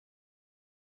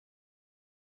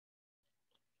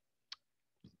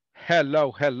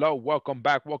Hello. Welcome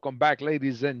back,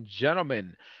 ladies and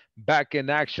gentlemen. Back in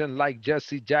action like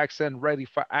Jesse Jackson, ready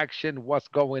for action. What's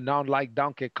going on like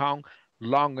Donkey Kong?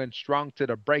 Long and strong to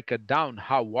the break of down.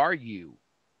 How are you?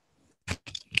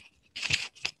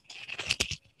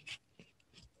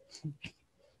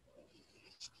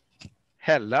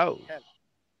 Hello.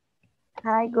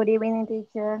 Hi, good evening,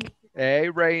 teacher. Hey,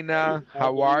 Reina.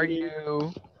 How are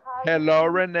you? Hello,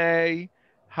 Renee.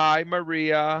 Hi,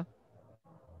 Maria.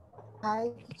 Hi,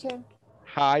 teacher.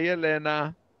 Hi,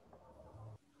 Elena.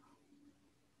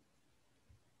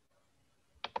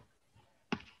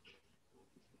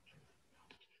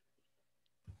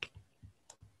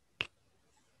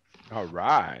 All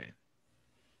right.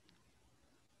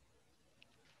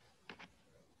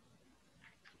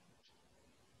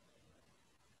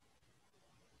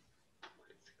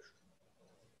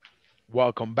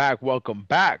 Welcome back.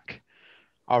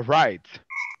 All right.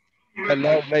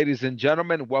 Hello, ladies and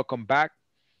gentlemen. Welcome back.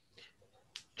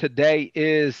 Today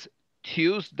is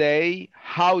Tuesday.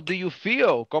 How do you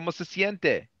feel? ¿Cómo se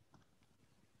siente?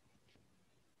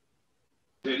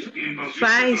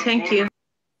 Fine, thank you.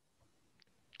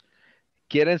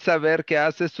 ¿Quieren saber qué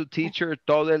hace su teacher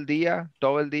todo el día?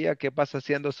 ¿Todo el día qué pasa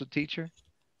haciendo su teacher?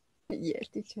 Yes,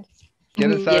 teacher.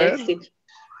 ¿Quieren saber? Yes, teacher.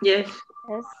 Yes.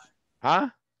 Yes.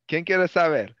 ¿Ah? ¿Quién quiere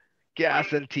saber? ¿Qué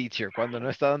hace el teacher cuando no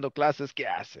está dando clases? ¿Qué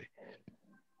hace?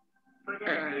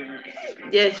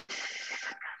 Yes.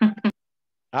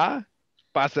 ¿Ah?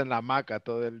 Pasa en la hamaca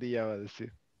todo el día, va a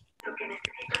decir.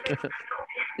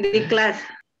 The class.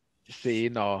 Sí,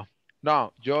 no.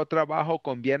 No, yo trabajo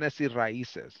con bienes y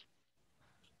raíces,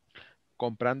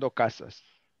 comprando casas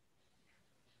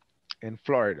en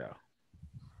Florida.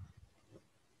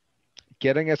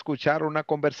 ¿Quieren escuchar una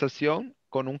conversación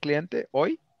con un cliente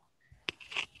hoy?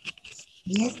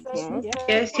 Yes,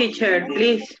 Yes, teacher,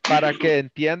 please. Para que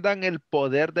entiendan el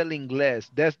poder del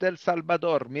inglés. Desde El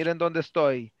Salvador, miren dónde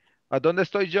estoy. ¿A dónde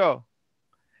estoy yo?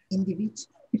 In the beach.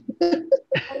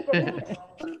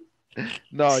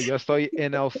 No, yo estoy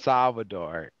en El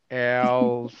Salvador.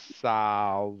 El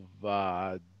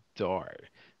Salvador.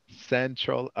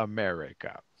 Central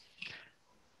America.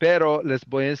 Pero les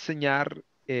voy a enseñar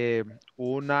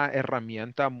una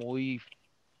herramienta muy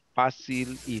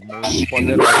fácil y muy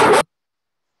poderosa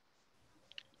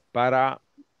para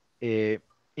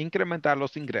incrementar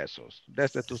los ingresos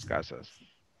desde tus casas.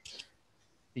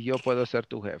 Y yo puedo ser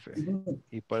tu jefe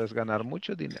y puedes ganar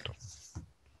mucho dinero.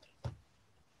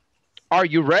 Are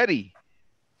you ready?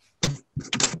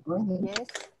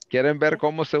 Yes. ¿Quieren ver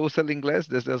cómo se usa el inglés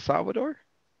desde El Salvador?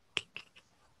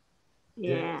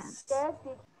 Yes.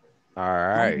 All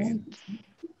right.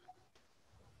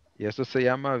 Y eso se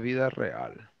llama vida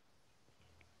real.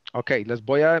 Ok, les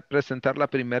voy a presentar la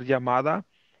primera llamada.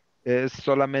 Es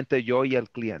solamente yo y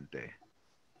el cliente.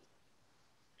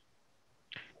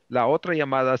 La otra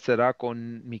llamada será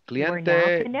con mi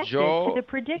cliente, yo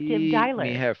y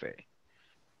mi jefe,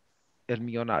 el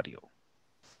millonario.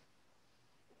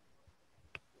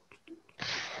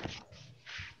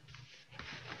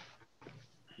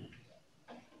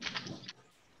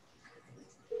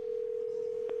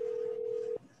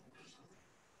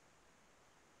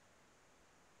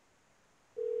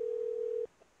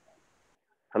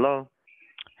 Hello.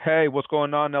 Hey, what's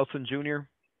going on, Nelson Jr.?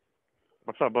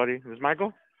 What's up, buddy? Is this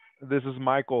Michael? This is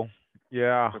Michael.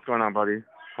 Yeah. What's going on, buddy?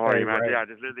 How are Hey, you, man? Ray. Yeah, I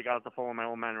just literally got off the phone with my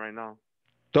old man right now.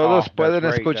 Todos pueden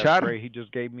That's escuchar. great. He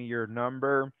just gave me your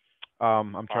number.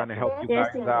 I'm trying to help you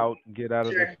Yes, guys out, get out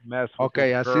of this mess with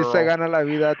Okay, this así se girl. gana la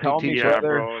vida tu Tell me, teacher. Yeah,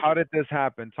 brother, bro. how did this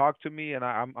happen? Talk to me, and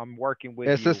I'm working with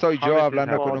Ese you. soy How yo did this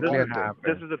hablando happen? con un Well, What cliente.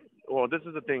 happened? this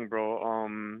is the thing, bro.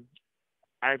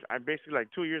 I basically like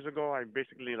 2 years ago, I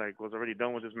basically like was already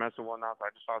done with this mess and whatnot. So I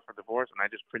just filed for divorce, and I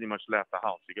just pretty much left the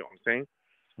house. You get what I'm saying?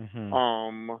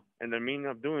 Mm-hmm. And the meaning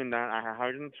of doing that, I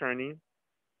hired an attorney.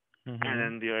 Mm-hmm.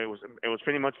 And then it was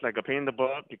pretty much like a pain in the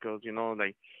butt because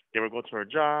like they would go to her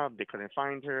job, they couldn't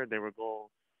find her. They would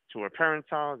go to her parents'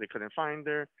 house, they couldn't find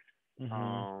her.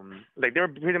 Mm-hmm. Like they were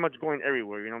pretty much going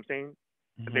everywhere. You know what I'm saying?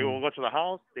 Mm-hmm. They would go to the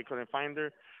house, they couldn't find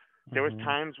her. There was Mm-hmm.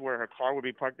 times where her car would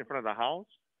be parked in front of the house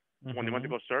when they went to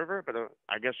go serve her, but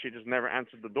I guess she just never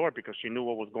answered the door because she knew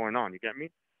what was going on. You get me?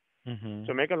 Mm-hmm.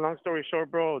 So make a long story short,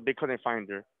 bro, they couldn't find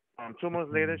her. 2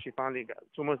 months later, she finally got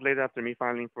 2 months later after me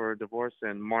filing for divorce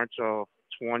in March of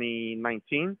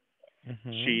 2019.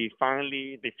 Mm-hmm. She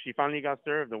finally got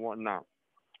served and whatnot.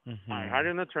 Mm-hmm. I hired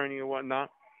an attorney and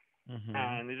whatnot, Mm-hmm.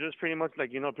 and it's just pretty much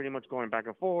like pretty much going back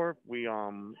and forth.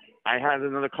 I had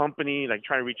another company like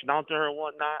try reaching out to her and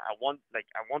whatnot. At one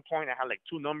point, I had like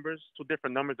two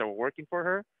different numbers that were working for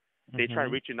her. They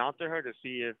tried reaching out to her to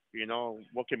see if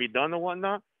what could be done or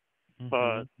whatnot.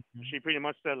 But she pretty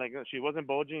much said like she wasn't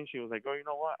bulging. She was like, "Oh, you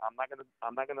know what? I'm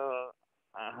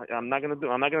not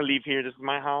gonna leave here. This is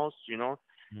my house. You know,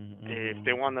 if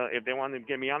they wanna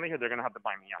get me out of here, they're gonna have to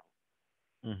buy me out."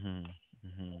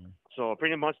 So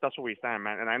pretty much that's where we stand,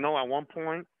 man. And I know at one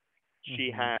point she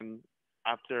had,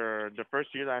 after the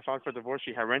first year that I filed for divorce,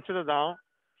 she had rented it out.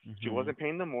 She wasn't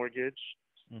paying the mortgage,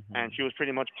 and she was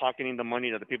pretty much pocketing the money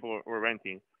that the people were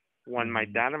renting. When my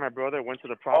dad and my brother went to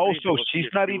the property, so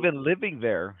she's not even living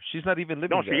there. She's not even living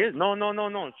there. No, she is.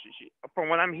 No. She, from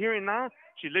what I'm hearing now,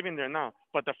 she's living there now.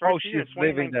 But the first year, she's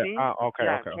living there.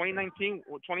 2019,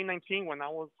 2019, when I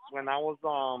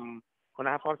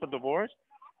filed for divorce,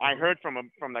 I heard from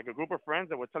like a group of friends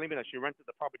that were telling me that she rented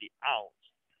the property out.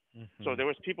 So there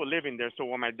was people living there. So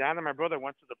when my dad and my brother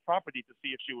went to the property to see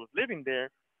if she was living there,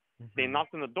 they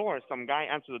knocked on the door. Some guy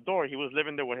answered the door. He was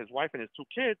living there with his wife and his 2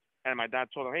 kids. And my dad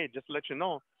told him, "Hey, just to let you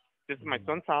know, this is my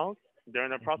son's house. They're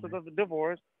in the process of the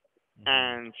divorce,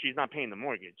 and she's not paying the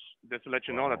mortgage. Just to let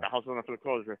you know that the house is on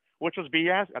foreclosure," which was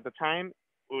BS at the time.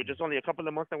 It was just only a couple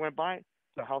of months that went by.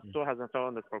 The house still hasn't fell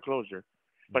under foreclosure.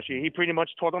 But he pretty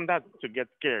much told them that to get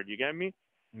scared. You get me?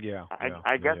 Yeah.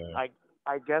 I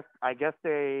guess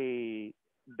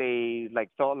they like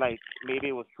felt like maybe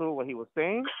it was true what he was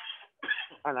saying,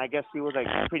 and I guess he was like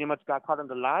pretty much got caught in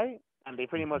the lie, and they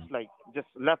pretty much like just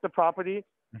left the property,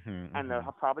 and the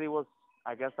property was,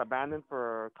 I guess, abandoned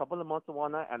for a couple of months and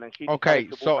whatnot, and then she. Okay,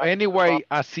 so anyway,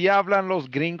 así hablan los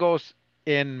gringos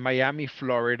en Miami,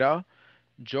 Florida.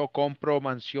 Yo compro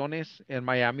mansiones en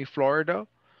Miami, Florida,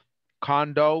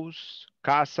 condos,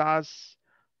 casas,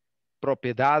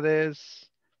 propiedades,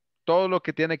 todo lo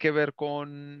que tiene que ver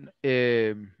con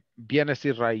bienes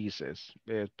y raíces,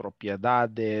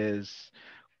 propiedades,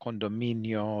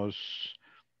 condominios,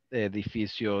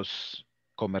 edificios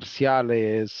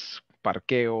comerciales,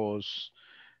 parqueos,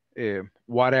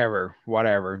 whatever,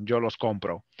 yo los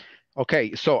compro.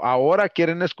 Ok, so ahora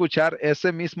quieren escuchar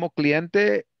ese mismo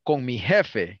cliente con mi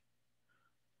jefe.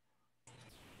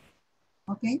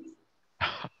 Ok.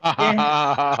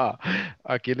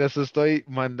 Aquí les estoy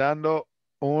mandando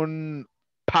un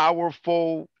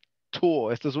powerful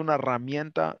tool. Esta es una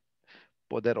herramienta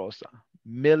poderosa.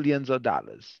 Millions of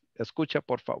dollars. Escucha,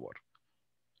 por favor.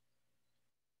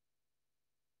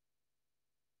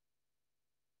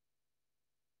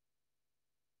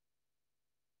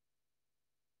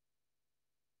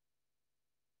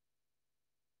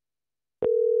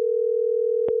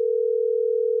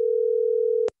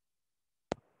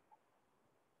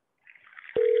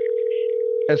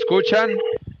 ¿Escuchan?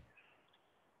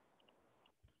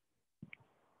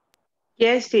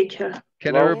 Yes, teacher.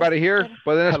 Can Hello? everybody hear?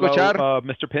 ¿Pueden escuchar? Hello,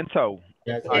 Mr. Pinto.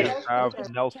 Yes. I have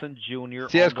Nelson Jr.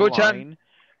 ¿Sí on escuchan? the line.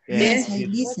 Yes, I He's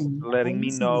listen. letting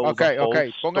me know Ok, the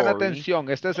whole pongan story. atención.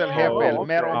 Este es el jefe, el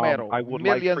mero, mero. I would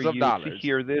Millions like for of you dollars. to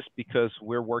hear this because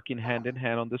we're working hand in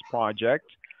hand on this project.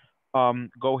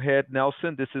 Go ahead,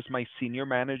 Nelson. This is my senior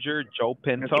manager, Joe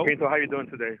Pinto. Mr. Pinto, how you doing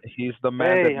today? He's the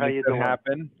man that how makes you it doing?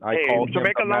 happen. I Hey, call to him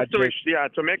make the a long story,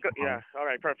 magic. all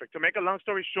right, perfect. To make a long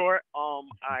story short,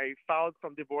 I filed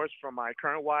from divorce from my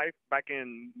current wife back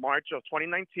in March of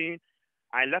 2019.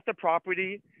 I left the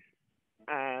property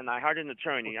and I hired an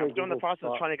attorney. I'm still in the process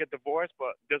of trying to get divorced,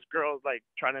 but this girl's like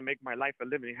trying to make my life a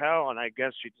living hell, and I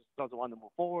guess she just doesn't want to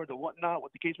move forward or whatnot,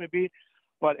 what the case may be.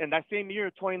 But in that same year,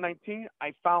 2019,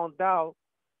 I found out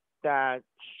that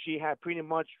she had pretty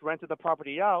much rented the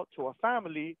property out to a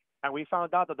family, and we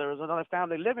found out that there was another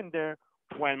family living there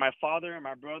when my father and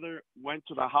my brother went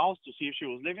to the house to see if she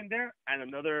was living there, and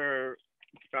another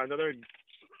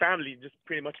family just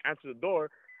pretty much answered the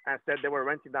door and said they were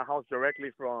renting the house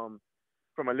directly from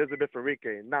Elizabeth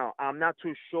Enrique. Now, I'm not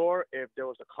too sure if there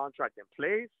was a contract in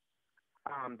place.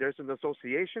 There's an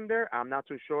association there. I'm not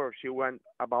too sure if she went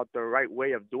about the right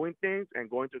way of doing things and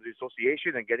going to the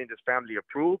association and getting this family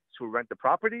approved to rent the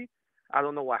property. I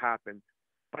don't know what happened.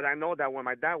 But I know that when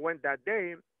my dad went that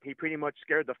day, he pretty much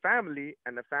scared the family,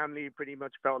 and the family pretty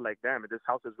much felt like, damn, this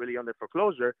house is really under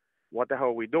foreclosure. What the hell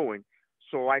are we doing?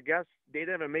 So I guess they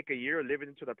didn't even make a year living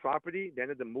into the property. They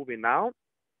ended up moving out.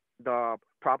 The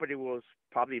property was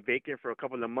probably vacant for a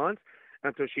couple of months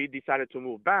until she decided to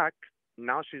move back.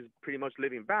 Now she's pretty much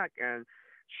living back, and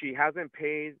she hasn't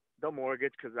paid the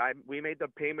mortgage because we made the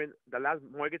payment, the last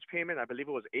mortgage payment, I believe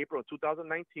it was April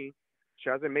 2019. She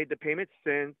hasn't made the payment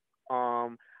since.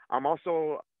 I'm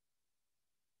also.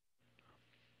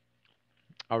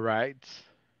 All right.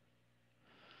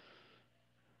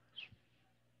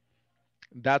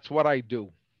 That's what I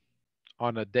do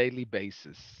on a daily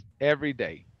basis, every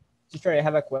day. Teacher, I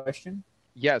have a question.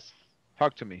 Yes,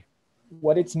 talk to me.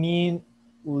 What it mean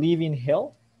living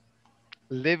hell?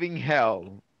 Living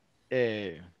hell.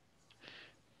 eh,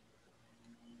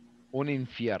 un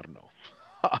infierno.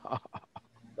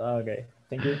 Okay,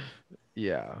 thank you.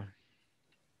 Yeah.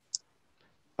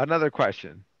 Another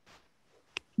question.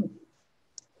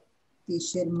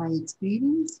 Teacher, my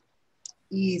experience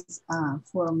is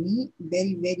for me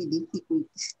very, very difficult.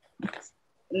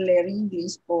 Learn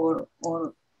English or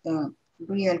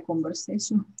real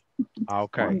conversation.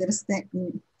 Okay.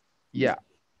 Understand. Yeah.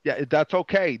 Yeah, that's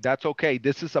okay. That's okay.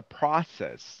 This is a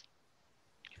process.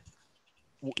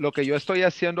 Lo que yo estoy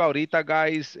haciendo ahorita,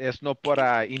 guys, es no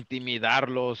para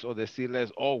intimidarlos o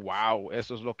decirles, oh, wow,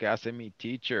 eso es lo que hace mi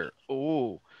teacher.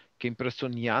 Qué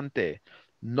impresionante.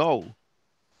 No,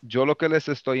 yo lo que les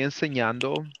estoy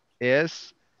enseñando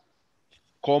es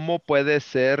cómo puede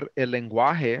ser el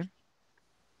lenguaje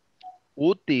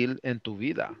útil en tu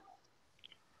vida.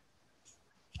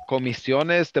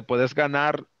 Comisiones, te puedes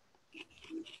ganar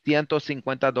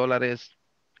 $150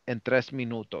 en 3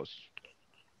 minutos.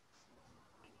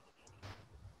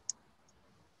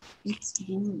 It's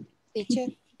good. Teacher,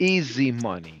 Easy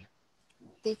money.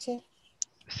 teacher,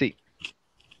 Sí.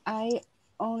 I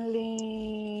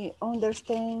only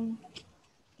understand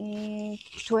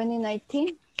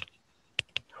 2019.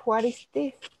 What is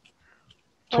this?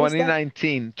 What is that?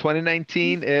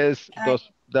 2019 es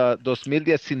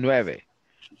 2019.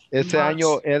 Ese March.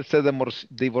 año él se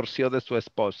divorció de su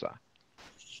esposa.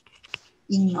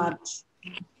 In March.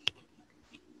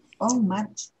 On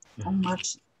March. On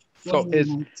March So,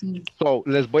 2019.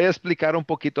 les voy a explicar un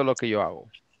poquito lo que yo hago.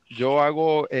 Yo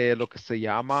hago lo que se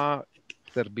llama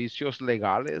servicios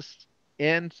legales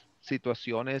en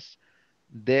situaciones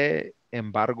de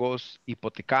embargos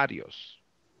hipotecarios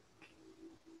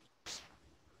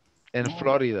en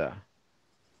Florida.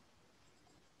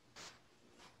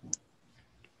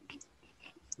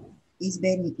 It's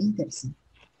very interesting.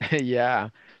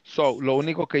 Yeah. So, lo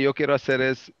único que yo quiero hacer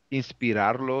es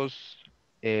inspirarlos,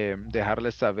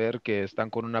 dejarles saber que están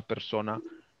con una persona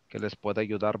que les puede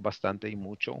ayudar bastante y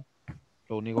mucho.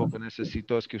 Lo único que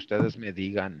necesito es que ustedes me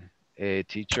digan,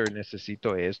 teacher,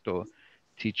 necesito esto.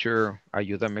 Teacher,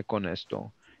 ayúdame con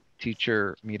esto.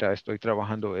 Teacher, mira, estoy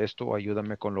trabajando esto,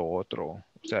 ayúdame con lo otro. O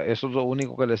sea, eso es lo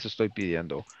único que les estoy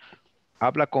pidiendo.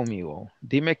 Habla conmigo.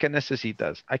 Dime qué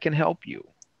necesitas. I can help you.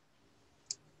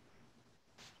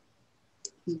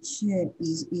 Teacher,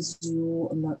 is you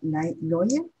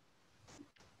lawyer?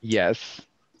 Yes,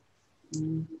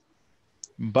 Mm,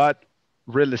 but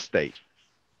real estate.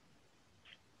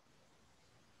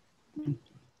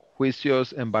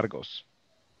 Juicios, embargos.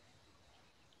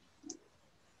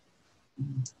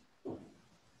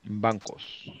 Bancos.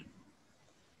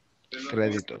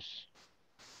 Créditos.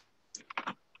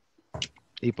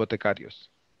 Hipotecarios.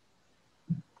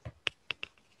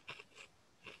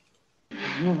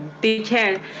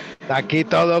 Teacher, Aquí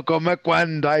todo come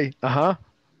cuando hay. Ajá.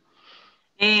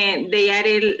 they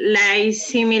are like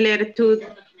similar to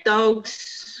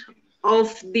dogs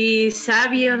of the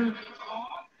Savior.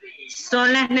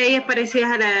 Son las leyes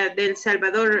parecidas a las del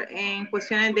Salvador en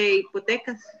cuestiones de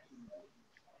hipotecas.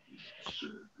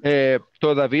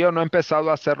 Todavía no he empezado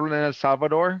a hacerlo en El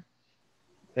Salvador.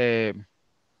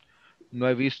 No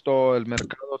he visto el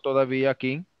mercado todavía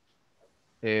aquí.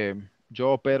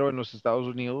 Yo opero en los Estados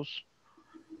Unidos.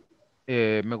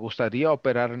 Me gustaría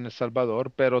operar en El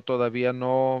Salvador, pero todavía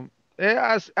no.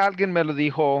 Alguien me lo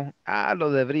dijo,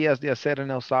 lo deberías de hacer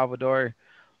en El Salvador.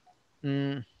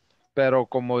 Pero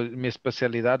como mi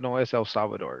especialidad no es El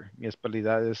Salvador, mi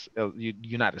especialidad es el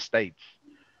United States.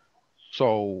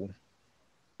 So,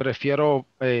 prefiero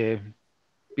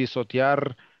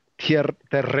pisotear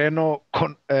terreno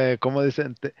con, como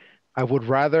dicen, I would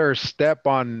rather step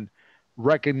on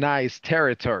recognized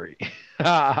territory.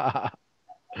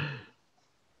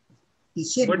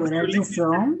 Teacher, where are you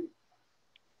from?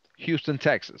 Houston,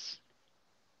 Texas.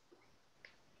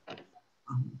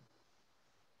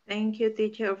 Thank you,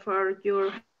 teacher, for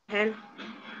your help.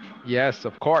 Yes,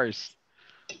 of course.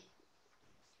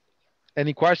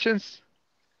 Any questions?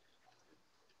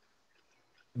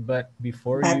 But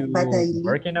before But- you but I-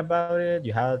 working about it,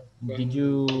 did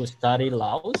you study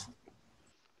laws?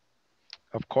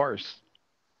 Of course.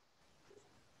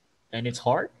 And it's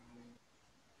hard?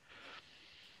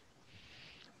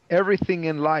 Everything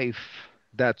in life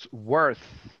that's worth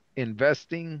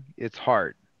investing, it's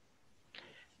hard.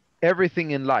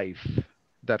 Everything in life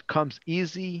that comes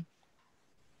easy,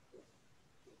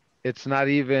 it's not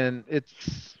even,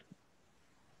 it's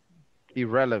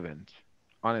irrelevant,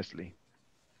 honestly.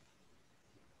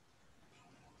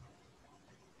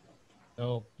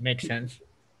 Oh, makes sense.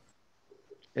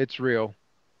 It's real.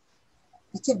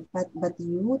 Teacher, but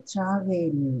you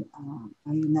travel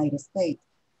United States.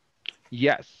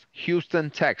 Yes,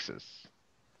 Houston, Texas.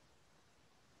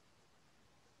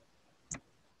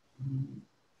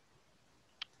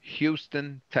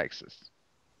 Houston, Texas.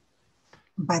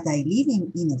 But I live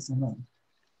in El Salvador.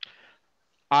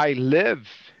 I live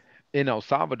in El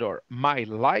Salvador. My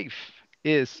life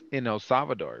is in El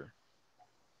Salvador.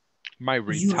 My Your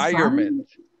retirement.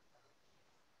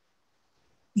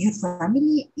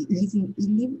 family live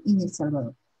in El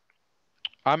Salvador.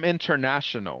 I'm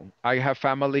international. I have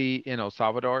family in El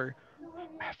Salvador,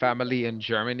 family in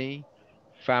Germany,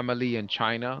 family in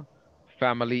China,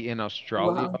 family in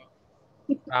Australia, Wow.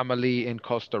 family in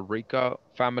Costa Rica,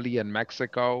 family in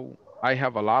Mexico. I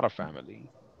have a lot of family.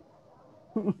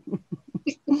 Okay.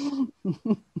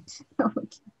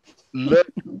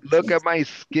 Look at my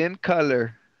skin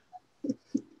color.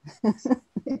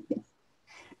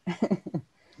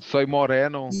 Soy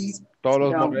moreno. He's Todos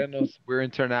los brown. morenos, we're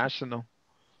international.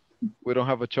 We don't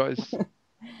have a choice.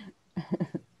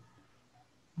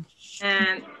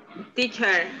 And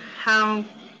teacher, how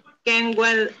can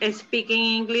well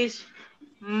speaking English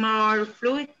more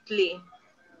fluidly?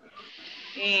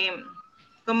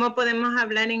 ¿Cómo podemos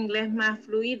hablar inglés más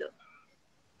fluido?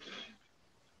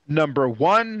 Number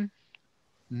one,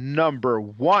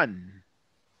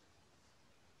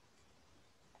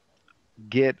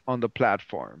 get on the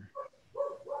platform.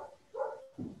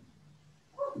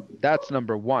 That's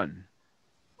number one.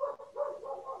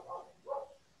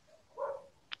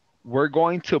 We're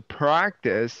going to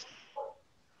practice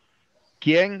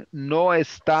 ¿Quién no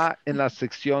está en la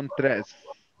sección 3?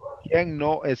 ¿Quién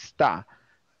no está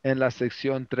en la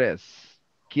sección 3?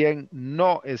 ¿Quién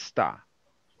no está?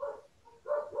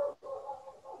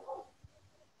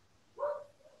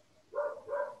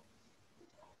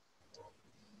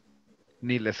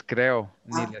 Ni les creo,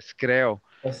 ni les creo,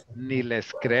 ni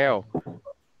les creo.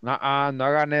 No, no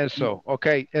hagan eso. Ok,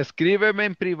 escríbeme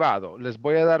en privado. Les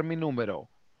voy a dar mi número.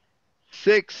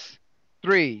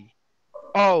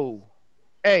 6308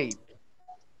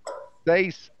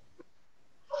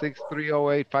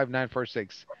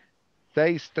 6308-5946.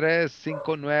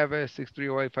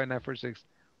 6359-6308-5946.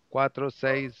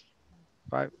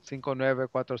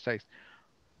 465946.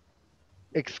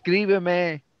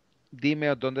 Escríbeme,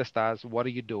 dime dónde estás, what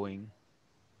are you doing.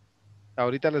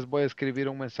 Ahorita les voy a escribir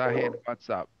un mensaje en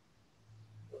WhatsApp.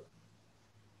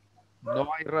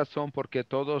 No hay razón porque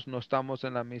todos no estamos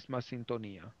en la misma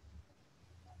sintonía.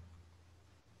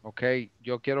 Ok,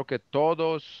 yo quiero que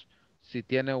todos, si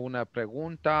tiene una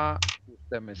pregunta,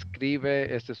 usted me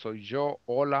escribe, este soy yo,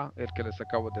 hola, el que les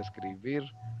acabo de escribir.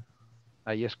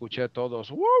 Ahí escuché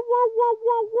todos, wow, wow, wow,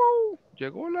 wow, wow,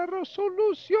 llegó la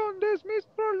resolución de mis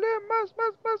problemas,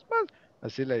 más.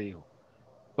 Así le digo.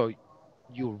 So,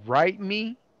 you write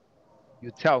me,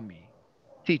 you tell me,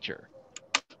 teacher,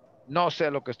 no sé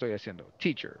lo que estoy haciendo,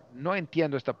 teacher, no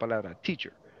entiendo esta palabra,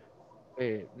 teacher,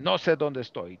 no sé dónde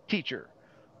estoy, teacher,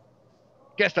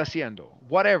 ¿qué está haciendo?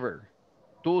 Whatever.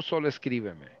 Tú solo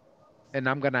escríbeme. And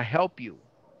I'm gonna help you.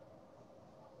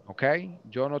 ¿Ok?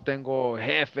 Yo no tengo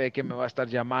jefe que me va a estar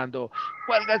llamando.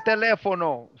 Cuelga el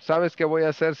teléfono. ¿Sabes qué voy a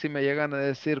hacer si me llegan a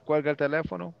decir cuelga el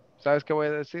teléfono? ¿Sabes qué voy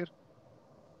a decir?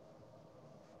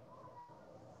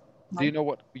 Do you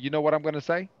know what I'm gonna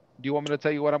say? Do you want me to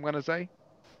tell you what I'm gonna say?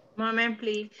 Moment,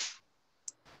 please.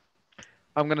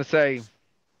 I'm gonna say,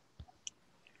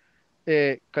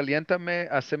 caliéntame,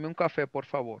 haceme un café, por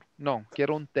favor. No,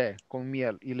 quiero un té con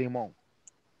miel y limón.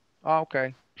 Ah,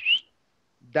 ok.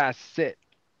 That's it.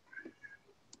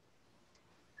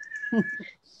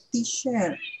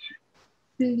 Teacher,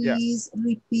 Yeah. please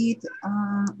repeat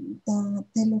the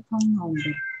telephone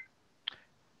number.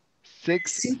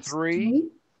 635.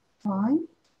 635.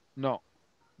 No,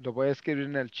 lo voy a escribir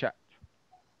en el chat.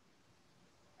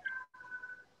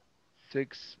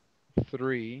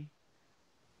 6308-5946.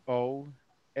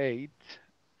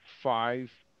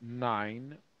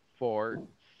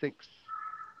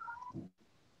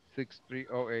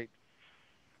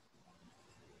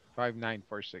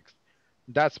 6308-5946.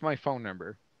 That's my phone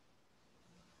number.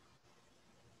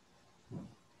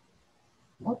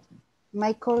 Okay.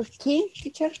 Michael King,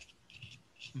 teacher.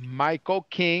 Michael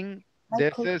King.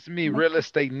 This Michael, is my real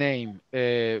estate name.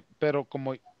 Pero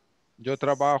como yo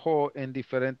trabajo en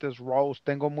diferentes roles,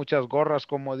 tengo muchas gorras,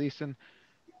 como dicen.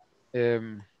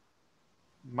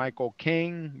 Michael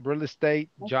King, real estate,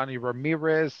 Johnny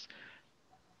Ramirez,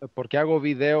 porque hago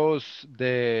videos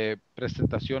de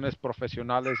presentaciones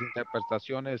profesionales,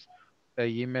 interpretaciones.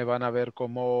 Allí me van a ver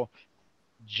como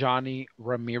Johnny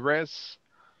Ramirez.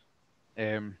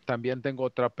 También tengo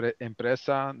otra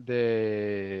empresa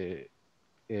de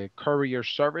Courier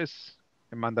Service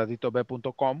en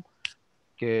mandaditob.com,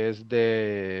 que es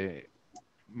de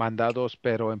mandados,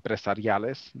 pero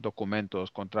empresariales,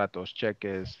 documentos, contratos,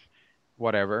 cheques,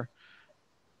 whatever.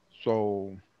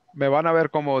 So, me van a ver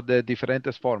como de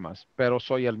diferentes formas, pero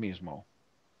soy el mismo,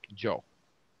 yo.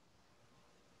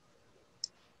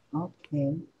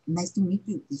 Okay. Nice to meet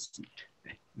you, teacher.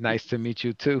 Nice to meet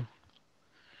you too.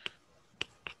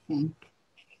 Okay.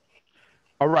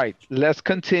 All right, let's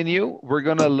continue. We're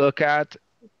going to look at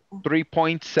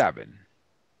 3.7.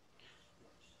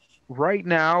 Right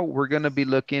now, we're going to be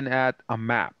looking at a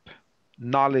map,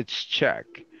 knowledge check.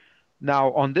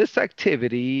 Now, on this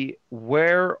activity,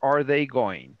 where are they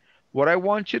going? What I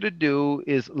want you to do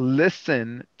is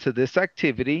listen to this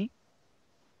activity,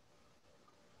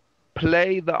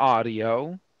 play the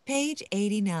audio, Page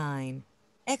 89.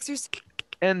 Exercise.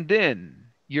 and then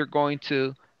you're going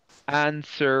to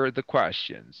answer the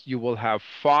questions. You will have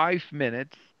 5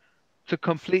 minutes to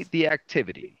complete the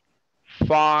activity.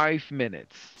 5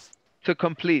 minutes to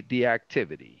complete the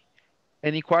activity.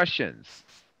 Any questions?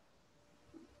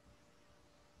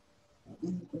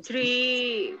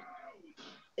 Three,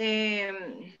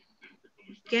 ¿qué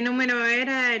número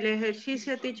era el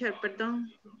ejercicio, teacher?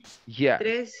 Perdón. Yes,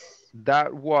 Tres.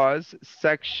 that was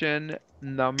section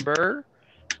number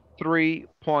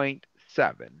 3.7.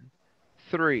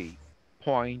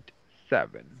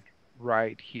 3.7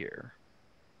 right here.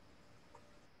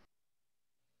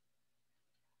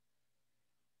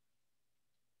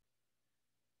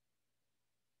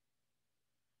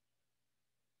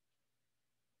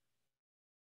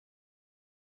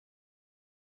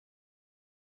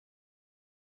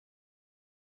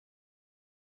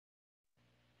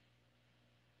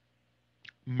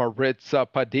 Maritza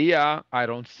Padilla, I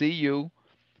don't see you.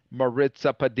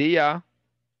 Maritza Padilla.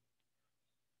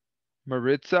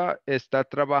 Maritza está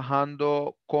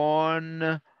trabajando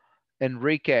con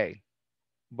Enrique.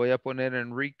 Voy a poner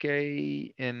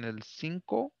Enrique en el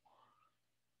 5.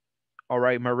 All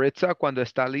right, Maritza, cuando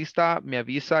está lista, me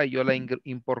avisa y yo la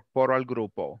incorporo al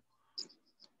grupo.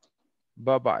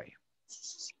 Bye bye.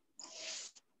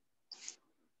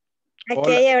 Ok,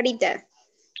 Hola. ahorita.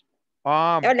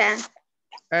 Hola.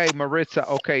 Hey, Maritza,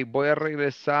 ok, voy a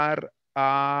regresar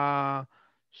a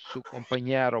su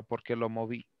compañero porque lo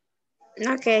moví.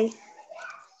 Ok.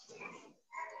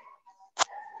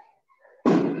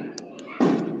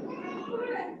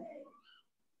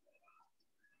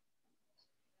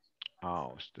 Ah,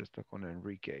 usted está con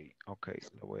Enrique. Ok,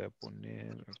 lo voy a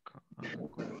poner acá.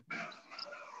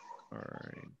 All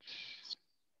right.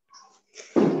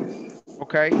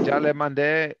 Ok, ya le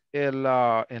mandé el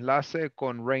enlace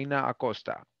con Reina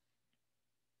Acosta.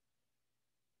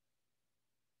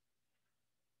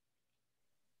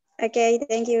 Ok,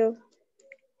 thank you.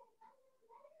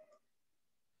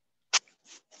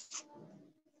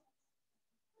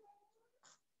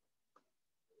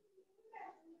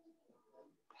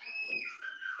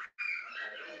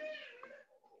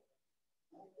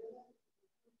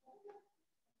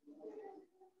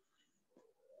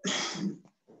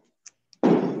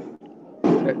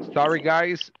 Sorry,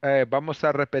 guys. Vamos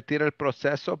a repetir el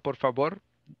proceso, por favor.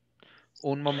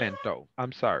 Un momento.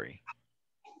 I'm sorry.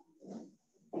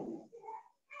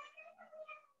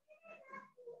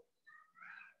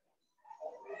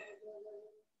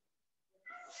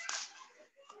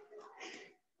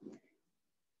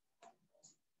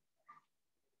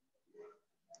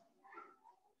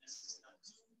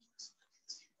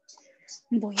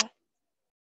 Voy a...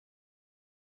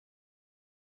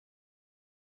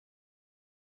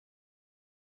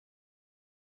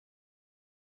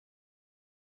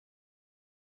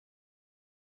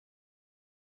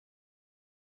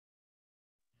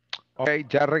 Ok,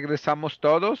 ya regresamos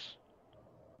todos.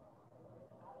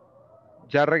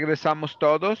 Ya regresamos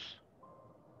todos.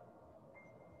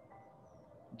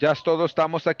 Ya todos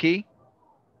estamos aquí.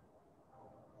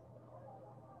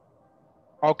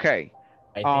 Ok. I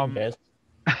think yes.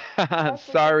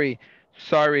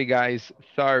 Sorry guys,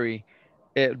 sorry.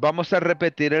 Vamos a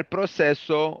repetir el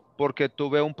proceso porque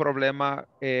tuve un problema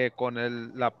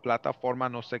con la plataforma,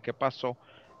 no sé qué pasó,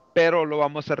 pero lo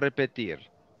vamos a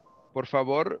repetir. Por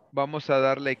favor, vamos a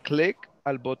darle clic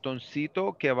al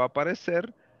botoncito que va a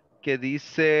aparecer que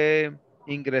dice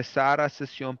ingresar a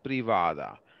sesión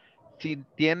privada. Si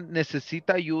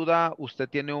necesita ayuda, usted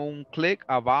tiene un clic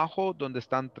abajo donde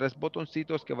están 3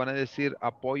 botoncitos que van a decir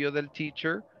apoyo del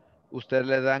teacher. Usted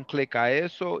le dan clic a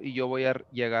eso y yo voy a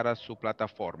llegar a su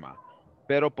plataforma.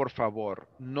 Pero por favor,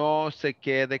 no se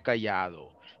quede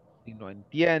callado. Si no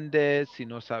entiende, si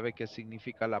no sabe qué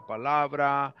significa la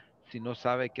palabra, si no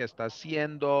sabe qué está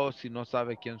haciendo, si no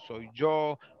sabe quién soy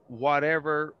yo,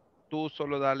 whatever, tú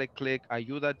solo dale clic,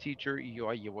 ayuda teacher y yo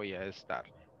allí voy a estar.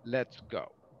 Let's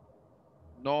go.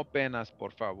 No penas,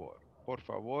 por favor. Por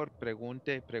favor,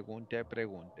 pregunte, pregunte,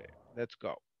 pregunte. Let's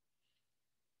go.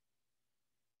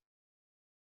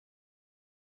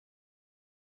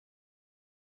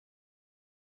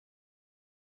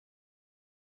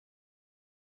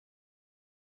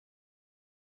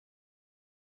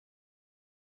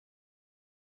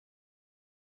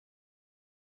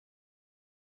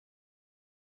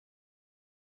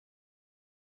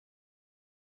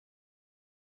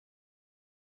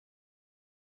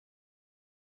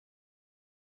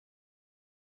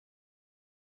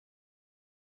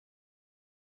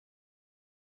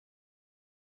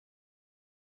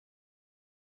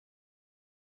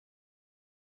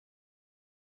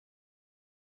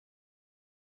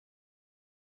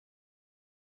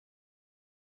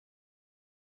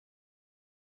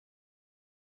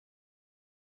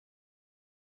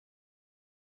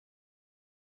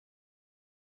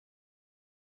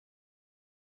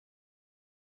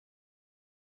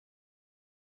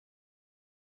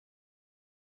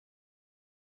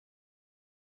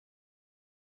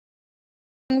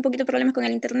 Un poquito problemas con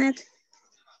el internet.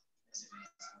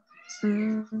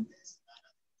 El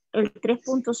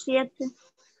 3.7.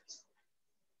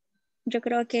 Yo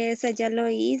creo que ese ya lo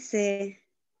hice,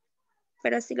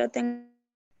 pero sí lo tengo.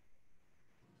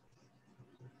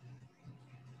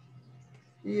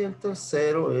 Y el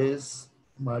tercero es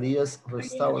María's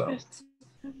Restaurant.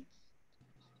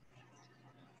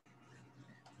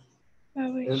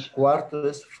 El cuarto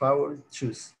es Favorite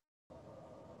Choose.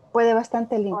 Puede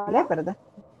bastante el inglés, ¿verdad?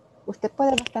 Usted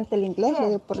puede bastante el inglés, le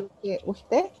digo, por lo que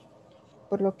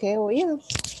por lo que he oído.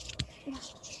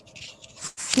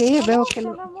 Sí, no veo que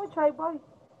no mucho, ahí voy.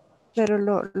 Pero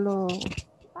lo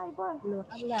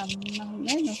habla más o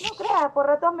menos. No crea, por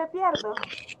rato me pierdo.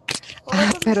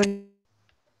 Pero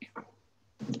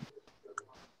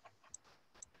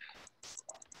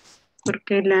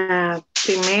Porque la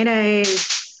primera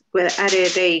es, where are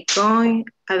they going?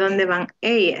 ¿A dónde van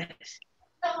ellas?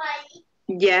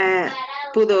 Ya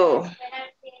pudo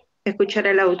escuchar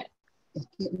el audio. Es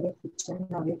que lo escuché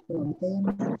una vez, pero ahorita ya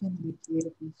no me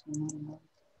quiere funcionar nada.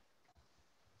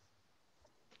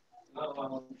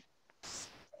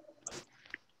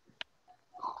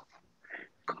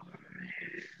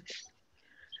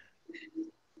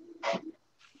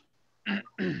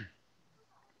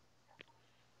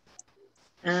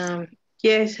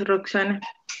 Yes, Roxana.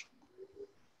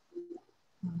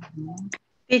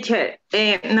 Teacher,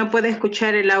 no puede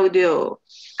escuchar el audio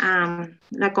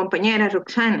la compañera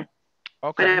Roxana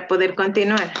para poder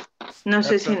continuar. No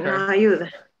sé si nos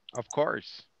ayuda. Of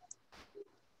course.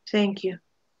 Thank you.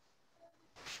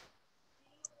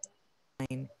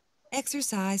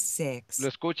 Exercise 6. ¿Lo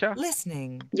escucha?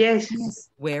 Listening. Yes.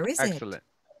 Where is Excellent. it?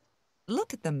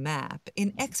 Look at the map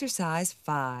in exercise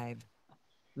 5.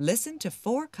 Listen to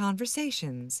 4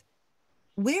 conversations.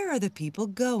 Where are the people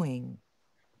going?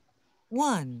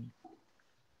 1.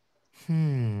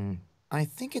 I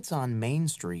think it's on Main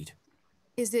Street.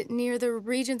 Is it near the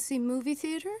Regency movie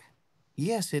theater?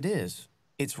 Yes, it is.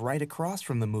 It's right across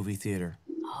from the movie theater.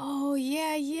 Oh,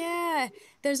 yeah.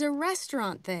 There's a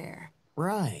restaurant there.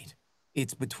 Right.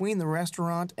 It's between the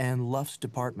restaurant and Luff's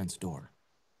department store.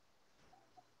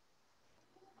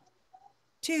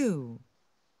 2.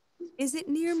 Is it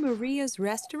near Maria's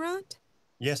restaurant?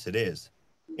 Yes, it is.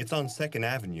 It's on 2nd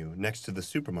Avenue next to the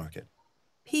supermarket.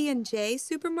 P&J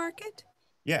Supermarket?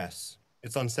 Yes,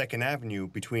 it's on 2nd Avenue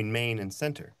between Main and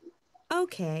Center.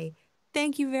 Okay,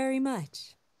 thank you very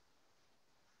much.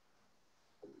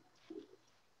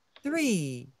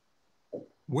 3.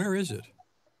 Where is it?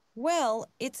 Well,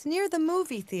 it's near the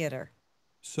movie theater.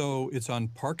 So it's on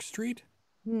Park Street?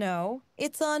 No,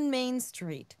 it's on Main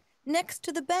Street, next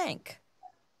to the bank.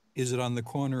 Is it on the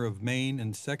corner of Main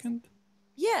and 2nd?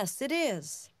 Yes, it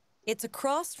is. It's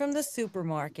across from the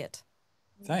supermarket.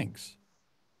 Thanks.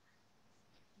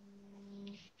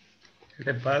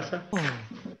 ¿Qué pasa?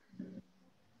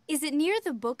 Is it near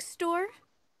the bookstore?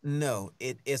 No,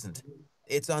 it isn't.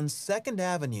 It's on 2nd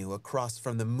Avenue across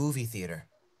from the movie theater.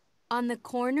 On the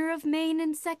corner of Main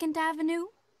and 2nd Avenue?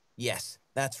 Yes,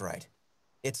 that's right.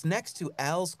 It's next to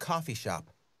Al's coffee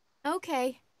shop.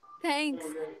 Okay, thanks.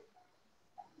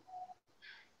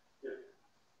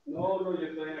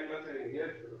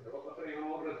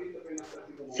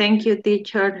 Thank you,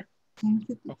 teacher.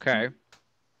 Okay.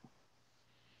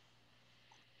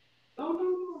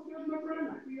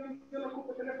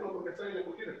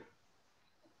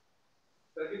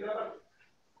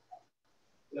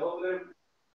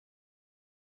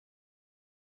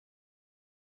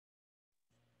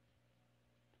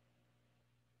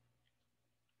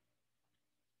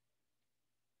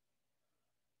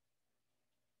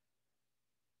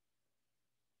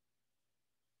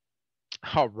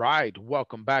 All right,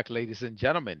 welcome back, ladies and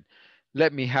gentlemen.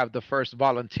 Let me have the first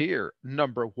volunteer.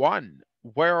 Number one,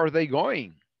 where are they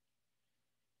going?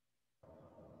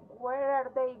 Where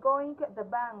are they going? The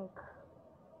bank.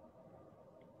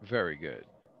 Very good.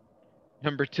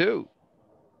 Number two,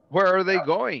 where are they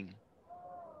going?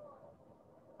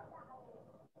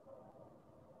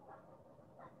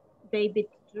 David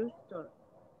drugstore.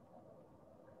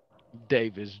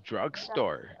 Davis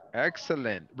Drugstore.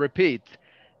 Excellent. Repeat.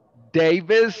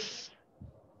 Davis.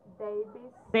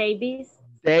 Davis.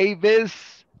 Davis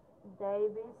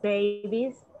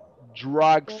Davis.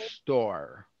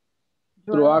 Drugstore.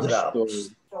 Drugstore.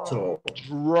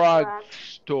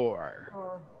 Drugstore.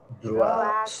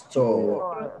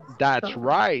 Drugstore. That's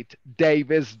right.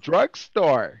 Davis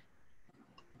Drugstore.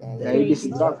 Davis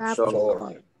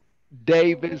Drugstore.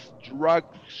 Davis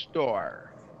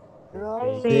Drugstore.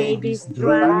 Davis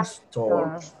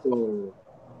Drugstore.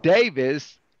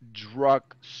 Davis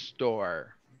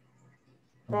Drugstore.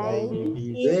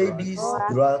 Davis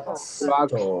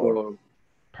Drugstore.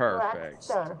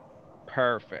 Perfect.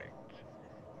 Perfect.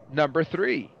 Number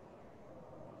three.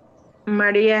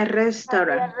 Maria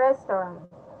restaurant.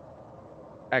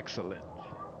 Excellent.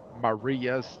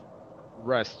 Maria's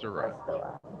Restaurant.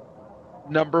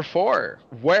 Number four.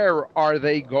 Where are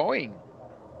they going?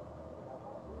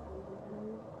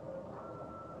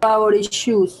 Favorite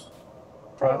shoes.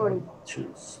 Favorite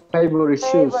shoes. Favorite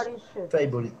shoes.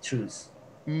 Favorite shoes.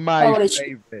 My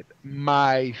favorite.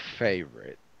 My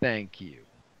favorite. Thank you.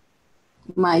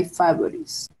 My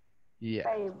favorites. Yeah.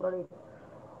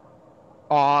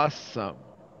 Awesome.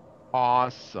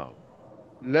 Awesome.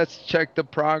 Let's check the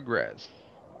progress.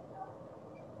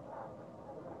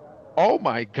 Oh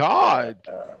my God.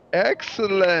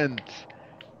 Excellent.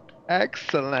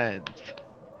 Excellent.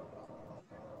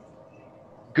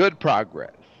 Good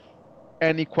progress.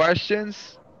 Any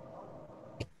questions?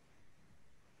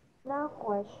 No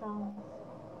questions.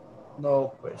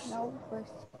 No question. No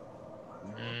question.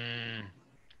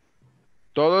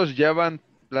 Todos llevan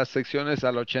las secciones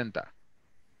al 80.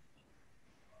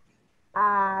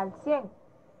 Al 100.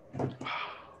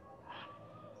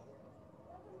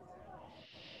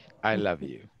 I love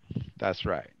you. That's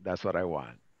right. That's what I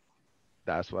want.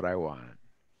 That's what I want.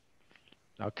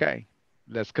 Okay,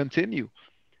 let's continue.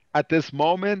 At this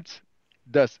moment,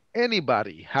 does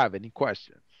anybody have any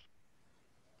questions?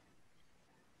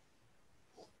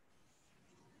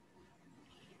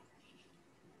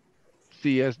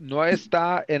 Si no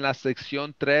está en la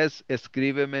sección 3,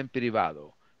 escríbeme en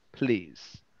privado,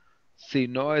 please. Si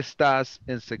no estás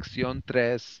en sección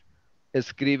 3,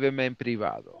 escríbeme en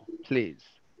privado, please.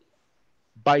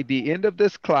 By the end of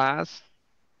this class,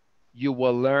 you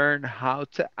will learn how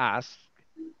to ask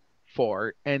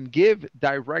for and give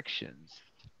directions.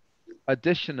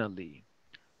 Additionally,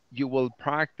 you will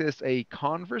practice a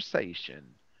conversation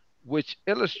which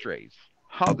illustrates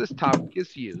how this topic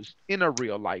is used in a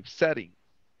real life setting.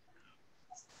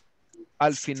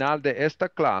 Al final de esta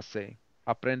clase,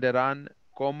 aprenderán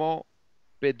cómo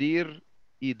pedir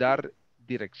y dar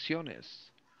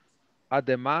direcciones.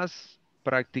 Además,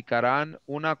 practicarán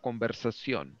una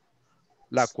conversación,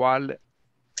 la cual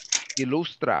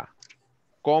ilustra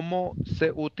cómo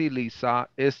se utiliza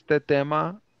este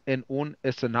tema en un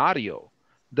escenario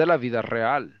de la vida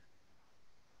real.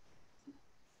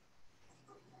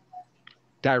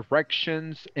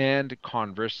 Directions and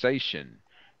conversation.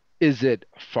 Is it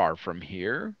far from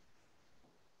here?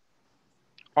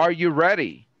 Are you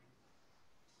ready?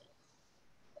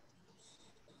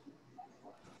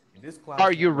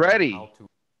 Are you ready?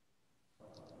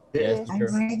 Yes, I'm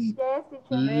ready. Yes, teacher.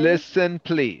 Listen,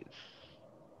 please.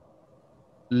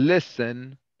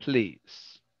 Listen,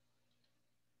 please.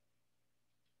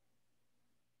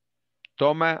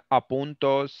 Toma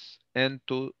apuntos en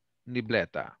tu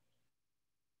libreta.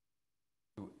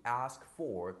 To ask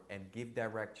for and give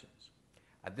directions.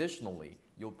 Additionally,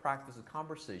 you'll practice a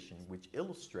conversation which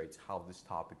illustrates how this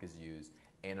topic is used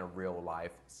in a real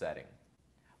life setting.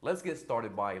 Let's get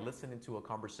started by listening to a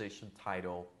conversation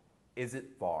titled, Is It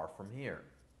Far From Here?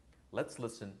 Let's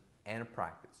listen and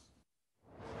practice.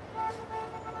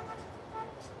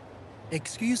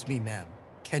 Excuse me, ma'am.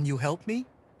 Can you help me?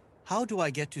 How do I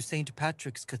get to St.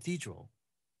 Patrick's Cathedral?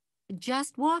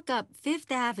 Just walk up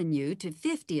 5th Avenue to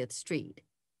 50th Street.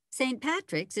 St.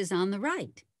 Patrick's is on the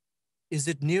right. Is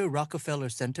it near Rockefeller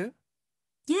Center?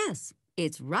 Yes,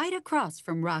 it's right across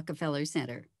from Rockefeller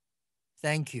Center.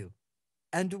 Thank you.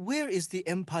 And where is the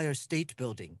Empire State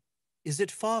Building? Is it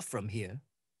far from here?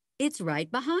 It's right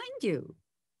behind you.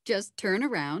 Just turn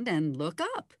around and look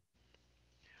up.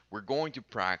 We're going to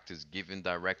practice giving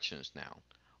directions now.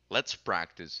 Let's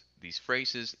practice these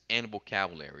phrases and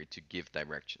vocabulary to give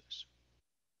directions.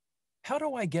 How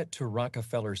do I get to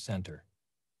Rockefeller Center?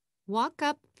 Walk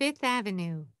up Fifth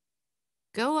Avenue.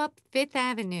 Go up Fifth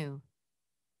Avenue.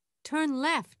 Turn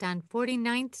left on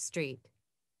 49th Street.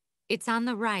 It's on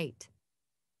the right.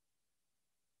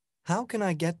 How can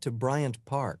I get to Bryant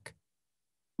Park?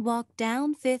 Walk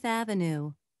down Fifth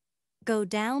Avenue. Go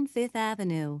down Fifth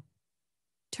Avenue.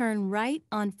 Turn right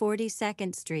on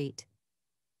 42nd Street.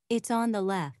 It's on the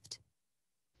left.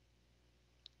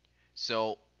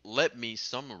 So let me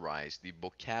summarize the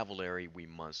vocabulary we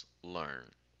must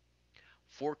learn.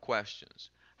 4 questions.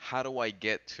 How do I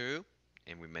get to?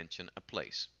 And we mention a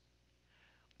place.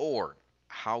 Or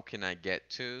how can I get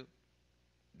to?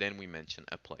 Then we mention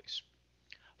a place.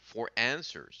 4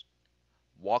 answers.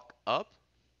 Walk up,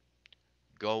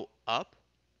 go up,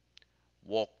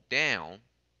 walk down,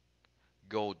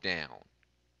 go down.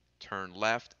 Turn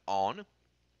left on,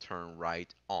 turn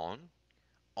right on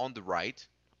the right,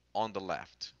 on the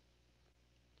left.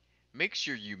 Make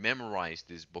sure you memorize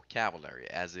this vocabulary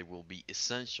as it will be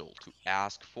essential to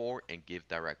ask for and give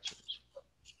directions.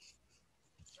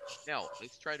 Now,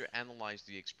 let's try to analyze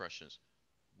the expressions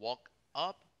walk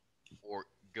up or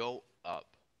go up.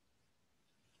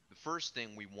 The first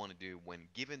thing we want to do when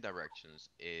giving directions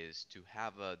is to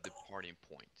have a departing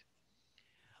point.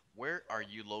 Where are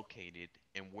you located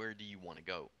and where do you want to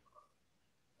go?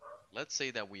 Let's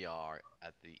say that we are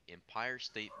at the Empire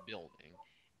State Building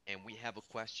and we have a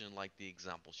question like the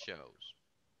example shows.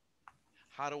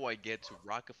 How do I get to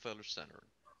Rockefeller Center?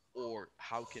 Or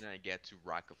how can I get to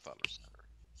Rockefeller Center?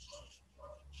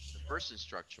 The first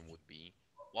instruction would be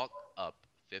walk up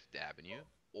Fifth Avenue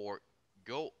or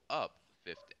go up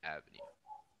Fifth Avenue.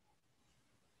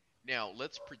 Now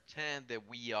let's pretend that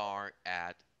we are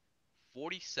at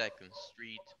 42nd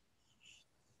Street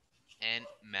and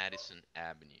Madison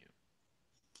Avenue.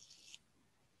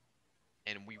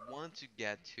 And we want to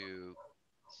get to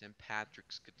St.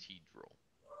 Patrick's Cathedral.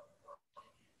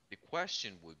 The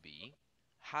question would be,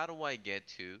 how do I get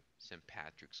to St.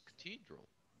 Patrick's Cathedral?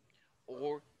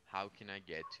 Or how can I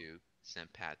get to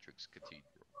St. Patrick's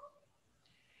Cathedral?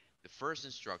 The first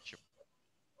instruction.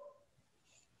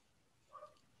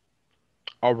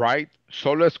 All right.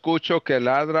 Solo escucho que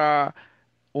ladra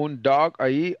un dog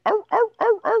ahí. Arr, arr,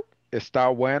 arr, arr.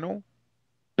 Está bueno.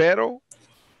 Pero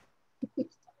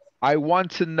I want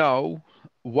to know,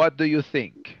 what do you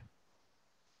think?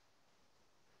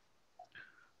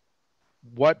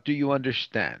 What do you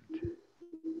understand?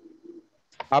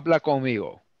 Habla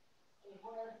conmigo.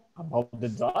 About the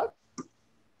dog?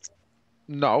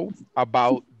 No,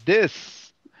 about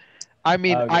this. I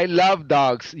mean, Okay. I love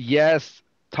dogs. Yes,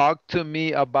 talk to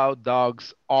me about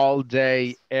dogs all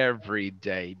day, every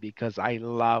day, because I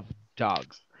love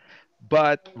dogs.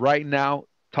 But right now,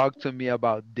 talk to me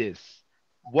about this.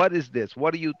 What is this?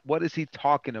 What is he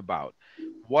talking about?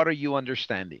 What are you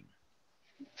understanding?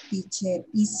 Teacher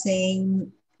is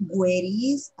saying, where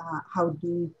is, how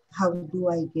do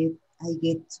I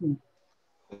get to?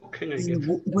 Can I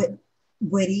And get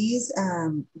where is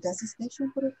gas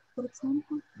station, for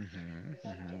example?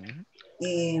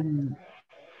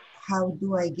 How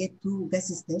do I get to gas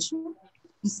station?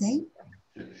 He's saying.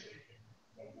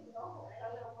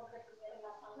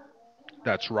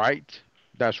 That's right.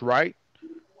 That's right.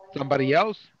 Somebody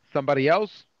else? Somebody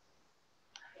else?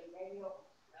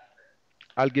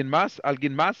 ¿Alguien más?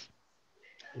 ¿Alguien más?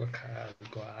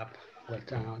 go up, go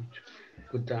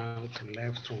down to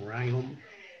left, to right.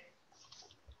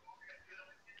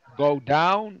 Go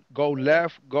down, go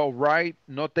left, go right.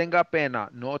 No tenga pena,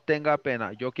 no tenga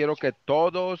pena. Yo quiero que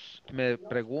todos me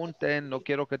pregunten, no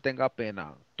quiero que tenga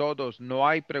pena. Todos, no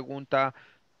hay pregunta,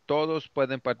 todos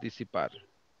pueden participar.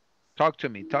 Talk to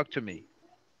me, talk to me.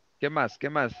 ¿Qué más? ¿Qué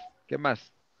más? ¿Qué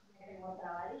más?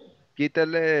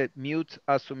 Quítele mute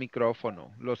a su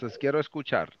micrófono. Los quiero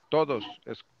escuchar. Todos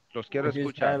los quiero I just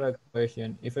escuchar. have a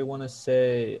question. If I want to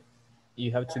say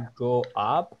you have to go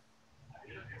up,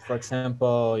 for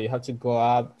example, you have to go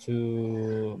up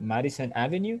to Madison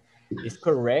Avenue, is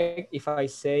correct if I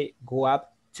say go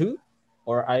up to,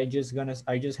 or I just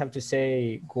have to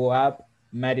say go up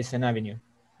Madison Avenue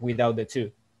without the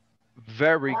two?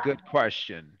 Very good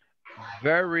question.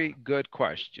 Very good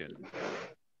question.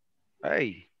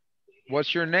 Hey,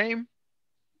 what's your name?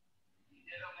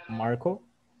 Marco.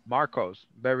 Marcos.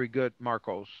 Very good,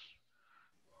 Marcos.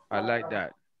 I like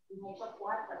that.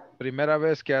 Primera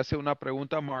vez que hace una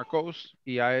pregunta Marcos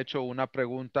y ha hecho una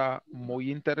pregunta muy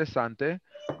interesante.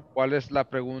 ¿Cuál es la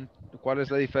pregunta? ¿Cuál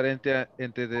es la diferencia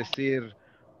entre decir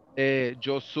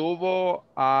yo subo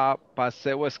a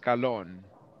Paseo Escalón?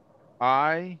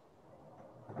 I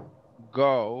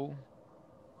go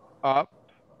up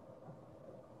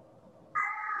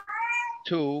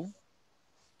to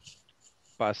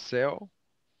Paseo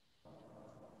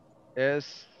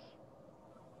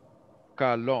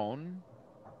Escalón,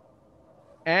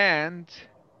 and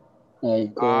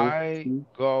I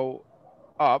go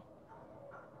up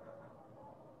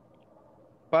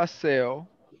Paseo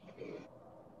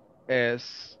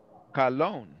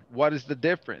Escalón. What is the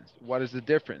difference? What is the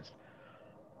difference?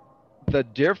 The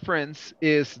difference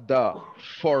is the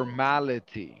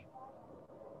formality,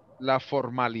 la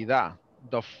formalidad,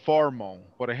 the formal.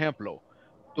 Por ejemplo,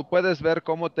 ¿tú puedes ver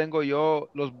cómo tengo yo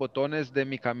los botones de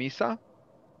mi camisa?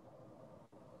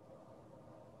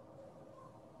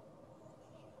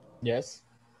 Yes.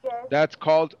 That's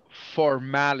called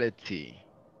formality.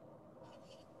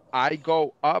 I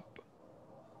go up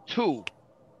to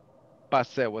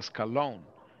Paseo Escalón.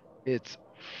 It's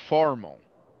formal.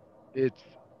 It's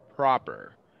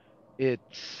proper.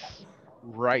 It's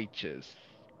righteous.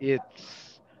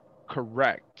 It's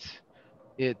correct.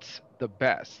 It's the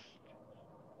best.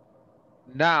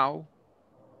 Now,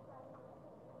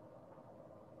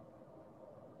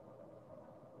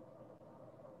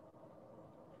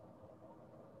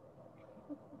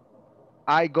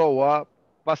 I go up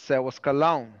Paseo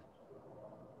Escalón.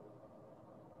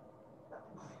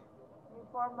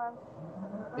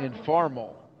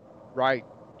 Informal, right?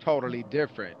 Totally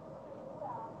different.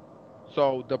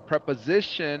 So the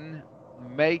preposition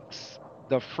makes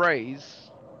the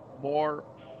phrase more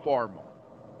formal.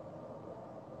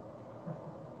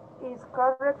 Is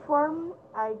correct form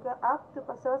I go up to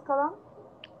Paseo Escalón?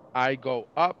 I go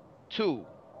up to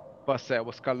Paseo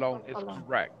Escalón is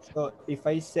correct. So if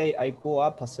I say I go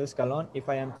up Paseo Escalón, if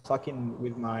I am talking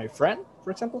with my friend, for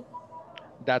example?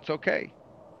 That's okay.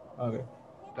 Okay.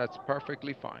 That's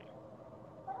perfectly fine.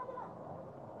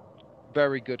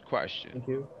 Very good question. Thank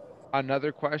you.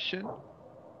 Another question?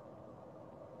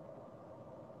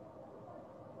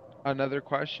 Another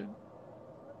question?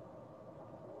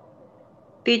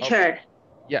 Teacher.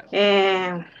 Yes.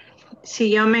 Si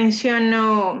yo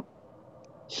menciono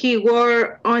he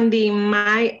worked on the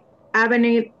My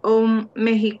Avenue o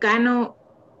Mexicano,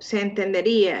 se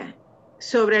entendería.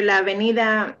 Sobre la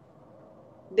avenida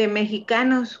de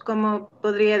Mexicanos, ¿cómo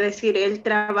podría decir? Él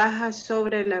trabaja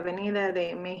sobre la avenida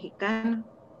de Mexicanos.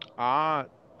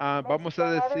 Vamos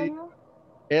a decir,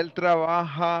 él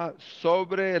trabaja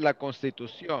sobre la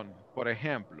Constitución, por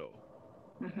ejemplo.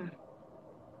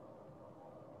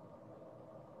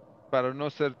 Para no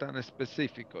ser tan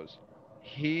específicos.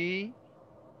 He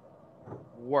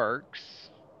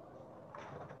works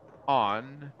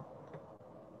on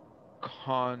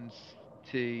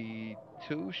Constitution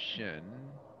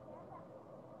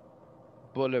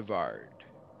Boulevard.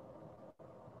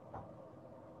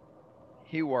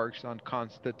 He works on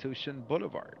Constitution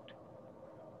Boulevard.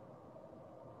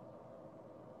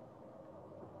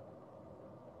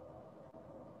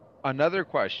 Another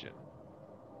question.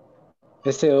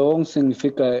 Ese on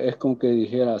significa, es como que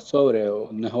dijera sobre o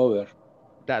no es over.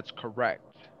 That's correct.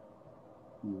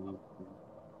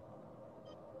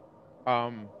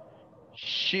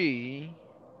 She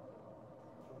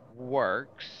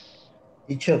works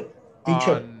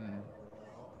on...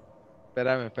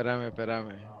 Espérame.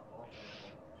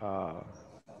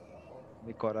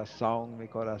 Mi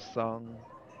corazón.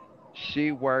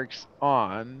 She works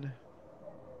on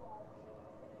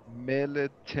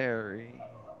Military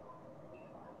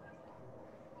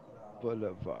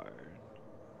Boulevard.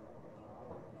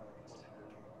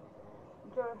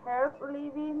 Your help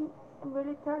living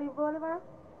Military Boulevard?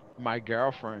 My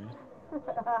girlfriend.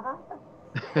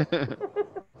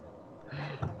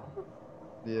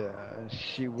 Yeah,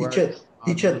 she works on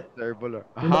Military Boulevard.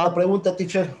 Una pregunta,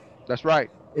 teacher. That's right.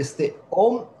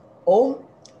 On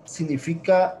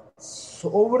significa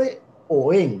sobre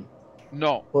o en.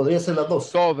 No. Podría ser las dos.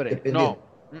 Sobre, dependiendo.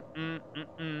 no.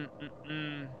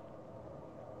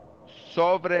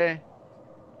 Sobre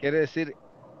quiere decir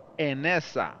en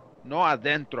esa, no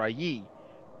adentro allí.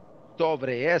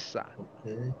 Sobre esa.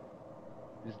 Okay.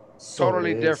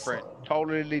 Totally different.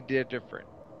 Totally different.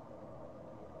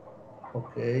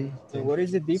 Okay. So what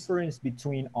is the difference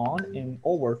between on and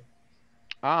over?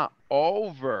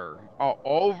 Over.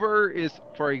 Over is,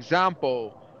 for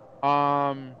example,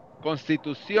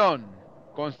 Constitución.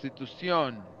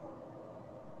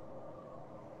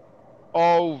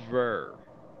 Over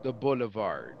the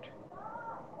boulevard.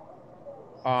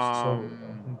 Hold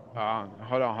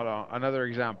on. Another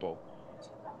example.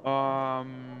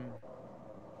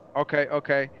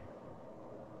 Okay.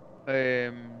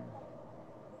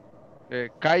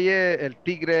 Calle El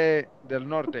Tigre del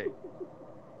Norte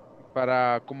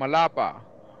para Comalapa.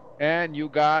 And you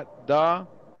got the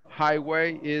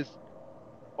highway is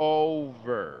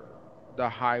over the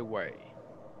highway.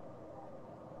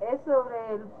 Es sobre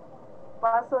el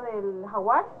paso del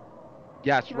jaguar.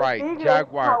 That's Los right. tigres,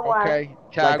 Jaguar. jaguar. Okay.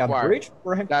 Like a Jaguar. bridge,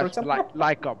 for That's example?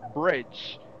 like a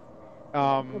bridge.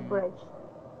 The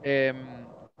bridge.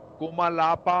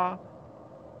 Kumalapa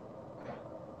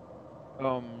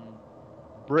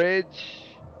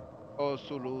bridge o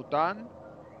Sulutan.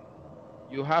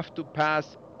 You have to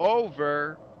pass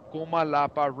over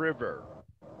Kumalapa River.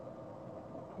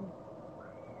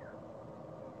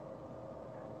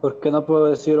 ¿Por qué no puedo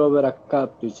decir over a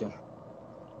cap, teacher?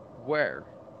 Where?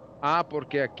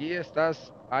 Porque aquí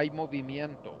hay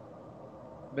movimiento.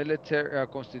 Military,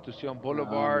 Constitución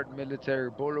Boulevard, Military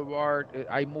Boulevard,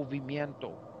 hay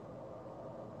movimiento.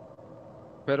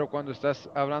 Pero cuando estás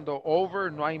hablando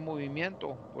over, no hay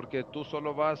movimiento, porque tú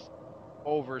solo vas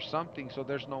over something, so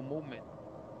there's no movement.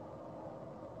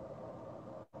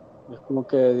 Es como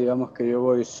que digamos que yo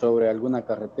voy sobre alguna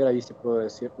carretera y se puede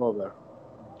decir over.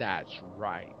 That's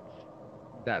right.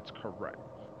 That's correct.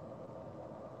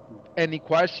 Any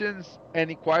questions?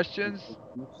 Any questions?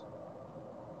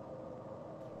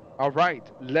 All right,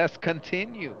 let's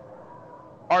continue.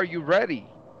 Are you ready?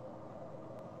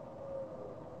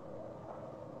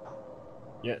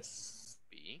 Yes.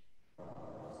 B.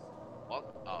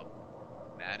 Walk up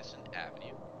Madison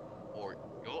Avenue or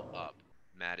go up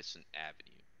Madison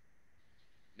Avenue.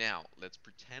 Now, let's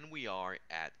pretend we are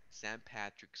at St.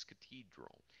 Patrick's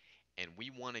Cathedral and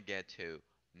we want to get to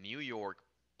New York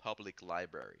Public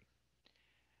Library.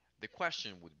 The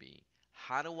question would be,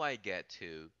 how do I get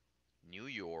to New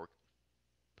York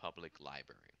Public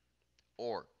Library?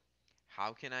 Or,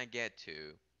 how can I get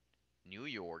to New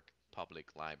York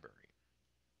Public Library?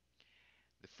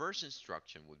 The first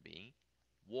instruction would be,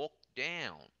 walk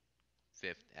down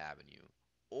Fifth Avenue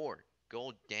or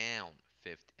go down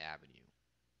Fifth Avenue.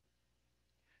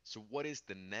 So what is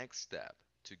the next step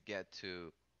to get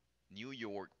to New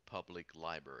York Public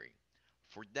Library?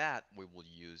 For that, we will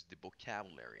use the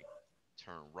vocabulary.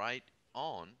 Turn right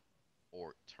on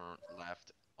or turn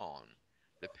left on,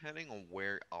 depending on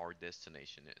where our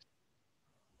destination is.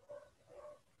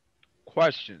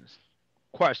 Questions.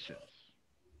 Questions.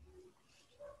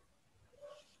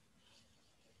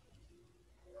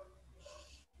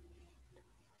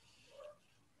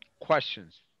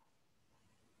 Questions.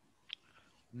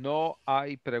 No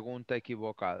hay pregunta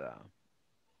equivocada.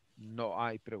 No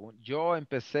hay pregunta. Yo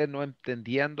empecé no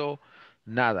entendiendo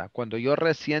nada. Cuando yo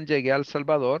recién llegué a El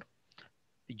Salvador,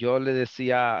 yo le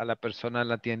decía a la persona en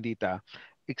la tiendita,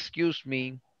 excuse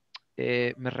me,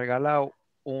 ¿me regala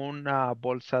una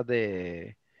bolsa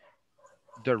de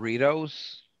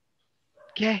Doritos?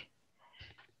 ¿Qué?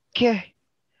 ¿Qué?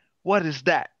 What is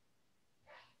that?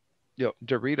 Yo,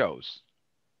 Doritos.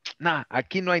 Nah,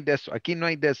 aquí no hay de eso. Aquí no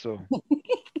hay de eso.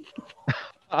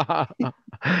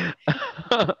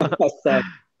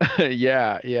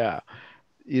 Yeah.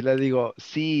 Y le digo,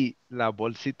 sí, la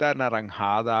bolsita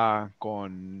anaranjada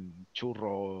con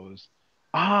churros.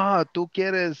 Tú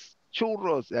quieres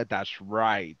churros. That's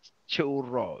right,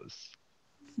 churros.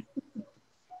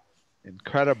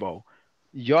 Incredible.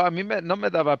 A mí no me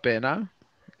daba pena.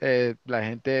 La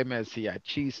gente me decía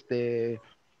chiste.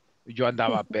 Yo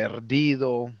andaba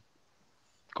perdido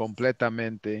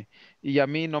completamente. Y a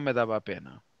mí no me daba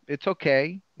pena. It's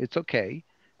okay.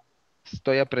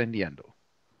 Estoy aprendiendo.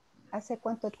 ¿Hace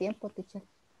cuánto tiempo, teacher?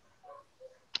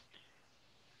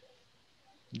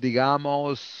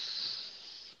 Digamos,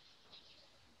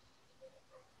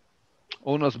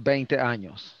 unos 20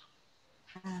 años.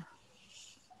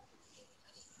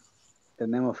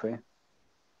 Tenemos fe.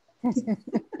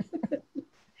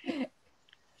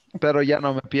 Pero ya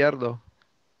no me pierdo.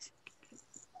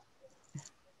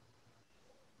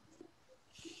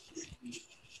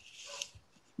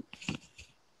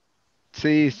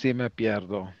 Sí, me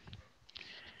pierdo.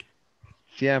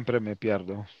 Siempre me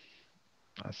pierdo.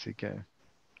 Así que...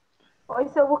 Hoy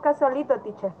se busca solito,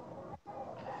 teacher.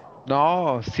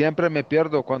 No, siempre me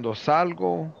pierdo cuando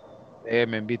salgo.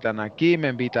 Me invitan aquí, me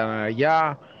invitan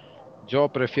allá. Yo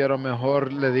prefiero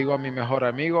mejor, le digo a mi mejor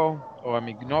amigo o a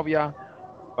mi novia,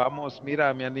 vamos,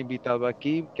 mira, me han invitado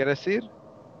aquí, ¿quieres ir?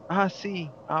 Sí,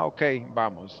 ok,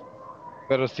 vamos.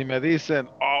 Pero si me dicen,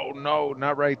 oh, no,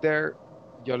 not right there,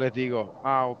 yo les digo,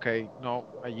 ok, no,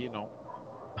 allí no.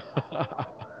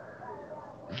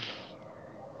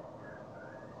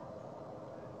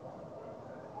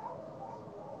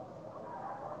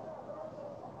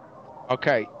 Ok,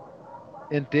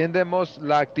 ¿entendemos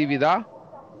la actividad?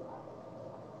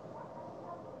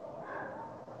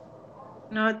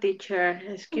 No, teacher,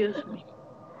 excuse me.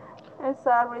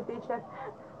 Sorry, teacher.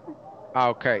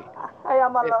 Ok. I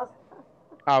am a lost.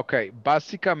 Ok.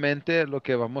 Básicamente lo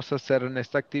que vamos a hacer en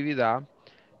esta actividad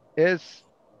es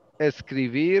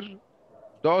escribir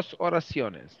 2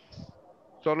 oraciones.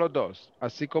 Solo 2,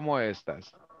 así como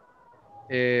estas.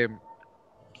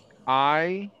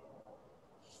 I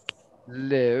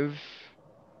live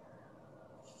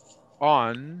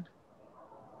on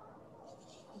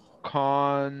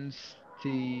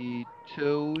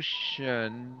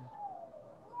Constitution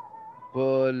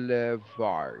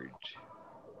Boulevard.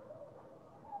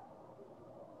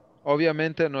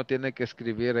 Obviamente no tiene que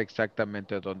escribir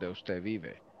exactamente donde usted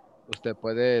vive. Usted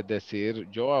puede decir,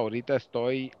 yo ahorita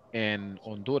estoy en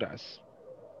Honduras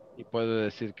y puedo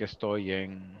decir que estoy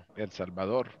en El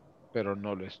Salvador, pero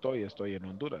no lo estoy, estoy en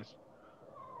Honduras.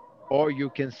 Or you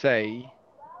can say,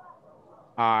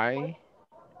 I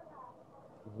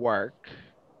work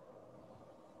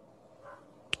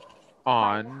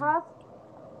on...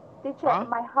 Teacher,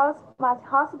 my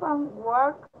husband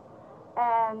work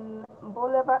en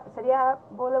Boulevard, sería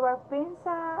Boulevard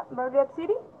Pinza, Marriott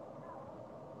City.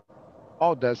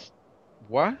 Oh, that's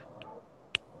what?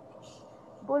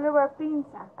 Boulevard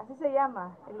Pinza, así se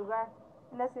llama el lugar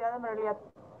en la ciudad de Marriott.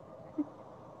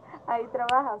 Ahí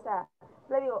trabaja, o sea,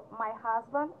 le digo, my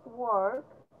husband work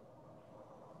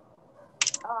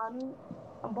on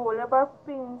Boulevard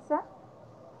Pinza,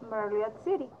 Marriott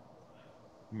City.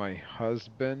 My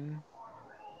husband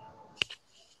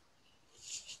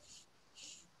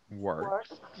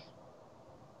works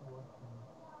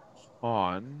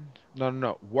on,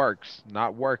 no, works,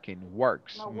 not working,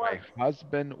 works. No, My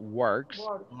husband works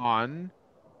on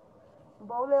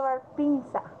Boulevard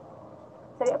Pinza.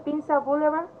 ¿Sería Pinza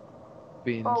Boulevard?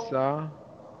 Pinza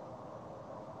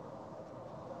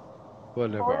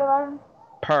Boulevard. Boulevard.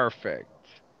 Perfect.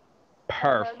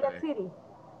 Marriott Perfect. City.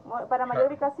 Para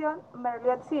mayor ubicación,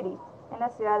 Marriott City, en la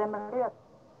ciudad de Marriott.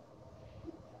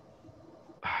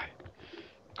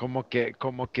 Como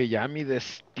que ya mi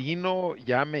destino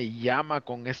ya me llama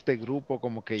con este grupo,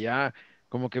 como que ya,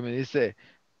 como que me dice,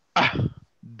 ah,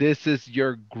 this is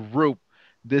your group.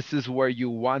 This is where you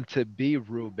want to be,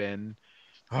 Ruben.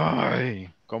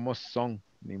 Ay, ¿cómo son?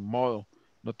 Ni modo.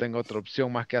 No tengo otra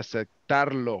opción más que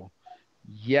aceptarlo.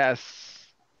 Yes.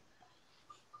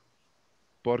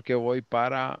 Porque voy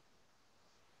para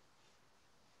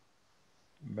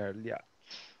Merliot.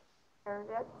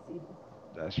 Marriott City.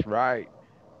 That's right.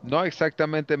 No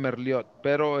exactamente Merliot,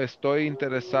 pero estoy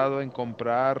interesado en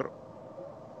comprar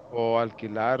o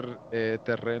alquilar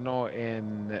terreno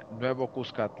en Nuevo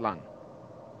Cuscatlán.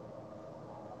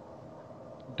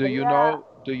 Do you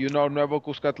know Nuevo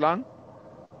Cuscatlán?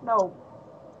 No.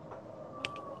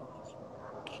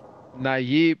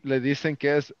 Nayib, le dicen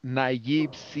que es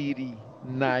Nayib City.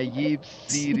 Nayib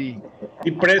City.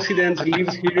 The president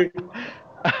lives here.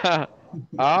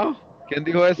 ¿Ah? ¿Quién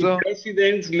dijo eso? The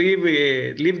president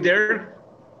live there.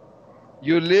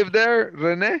 You live there,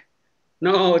 René?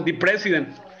 No, the president.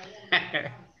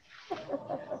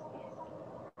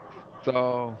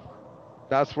 So,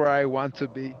 that's where I want to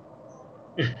be.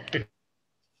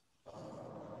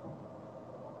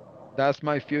 That's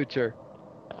my future.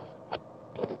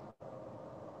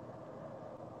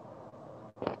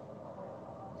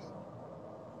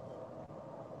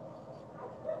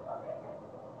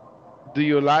 Do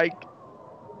you like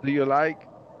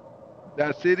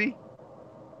that city?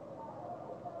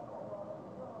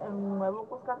 ¿En Nuevo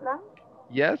Cuscatlán?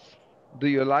 Yes? Do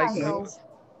you like No.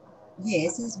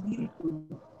 Yes, it's beautiful.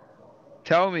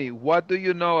 Tell me, what do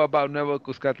you know about Nuevo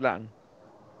Cuscatlán?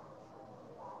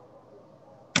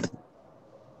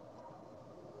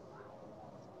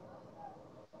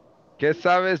 ¿Qué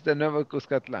sabes de Nuevo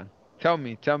Cuscatlán? Tell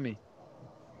me.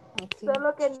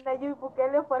 Solo que Nayib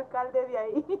Bukele fue alcalde de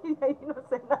ahí. De ahí no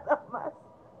sé nada más.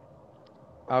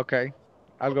 Okay.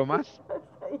 ¿Algo más?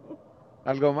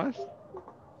 ¿Algo más?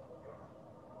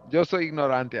 Yo soy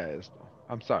ignorante a esto.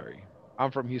 I'm sorry.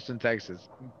 I'm from Houston, Texas.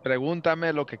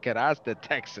 Pregúntame lo que quieras de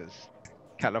Texas,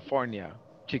 California,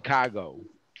 Chicago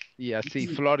y así,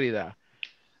 Florida.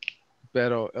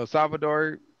 Pero El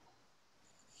Salvador.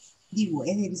 The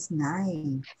weather is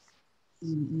nice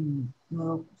in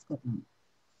Nuevo Cuscatlán.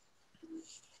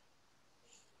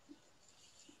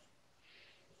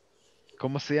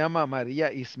 ¿Cómo se llama?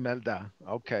 María Ismelda.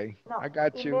 Okay, no, I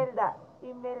got you.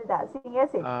 Imelda, sin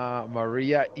S.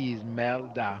 María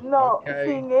Ismelda. No, Okay.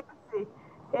 sin S.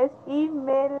 Es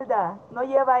Imelda, no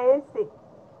lleva S.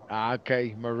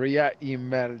 Okay, María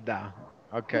Imelda.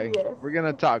 Okay, Yes. we're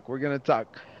gonna talk.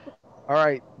 All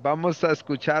right, vamos a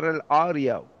escuchar el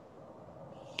audio.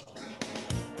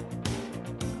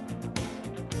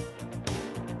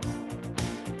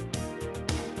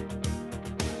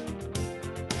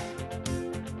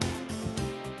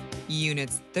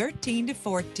 Units 13 to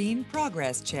 14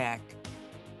 progress check.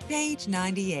 Page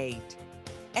 98.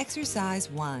 Exercise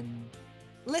 1.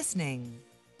 Listening.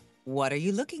 What are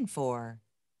you looking for?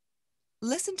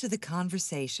 Listen to the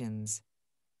conversations.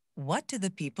 What do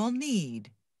the people need?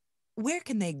 Where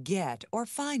can they get or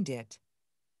find it?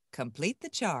 Complete the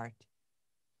chart.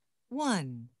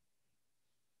 1.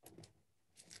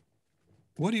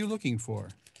 What are you looking for?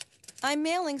 I'm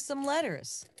mailing some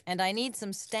letters, and I need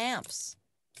some stamps.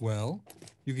 Well,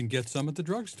 you can get some at the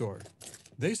drugstore.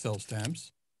 They sell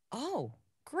stamps. Oh,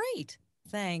 great.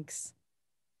 Thanks.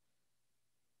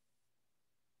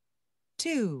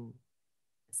 2.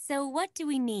 So what do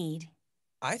we need?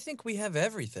 I think we have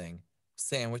everything.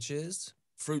 Sandwiches,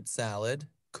 fruit salad,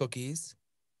 cookies.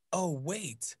 Oh,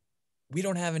 wait. We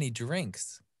don't have any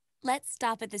drinks. Let's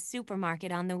stop at the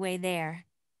supermarket on the way there.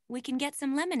 We can get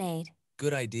some lemonade.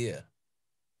 Good idea.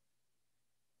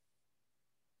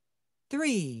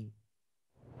 3.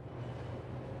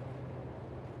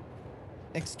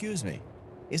 Excuse me,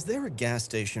 is there a gas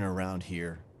station around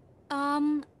here?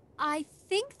 I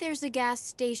think there's a gas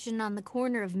station on the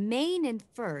corner of Main and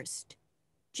First.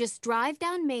 Just drive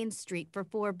down Main Street for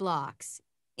 4 blocks.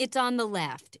 It's on the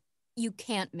left. You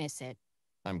can't miss it.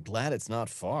 I'm glad it's not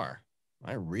far.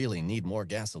 I really need more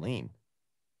gasoline.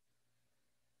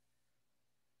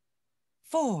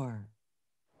 4.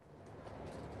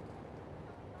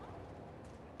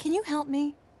 Can you help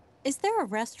me? Is there a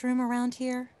restroom around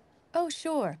here? Oh,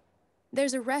 sure.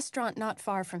 There's a restaurant not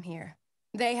far from here.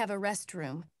 They have a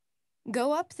restroom.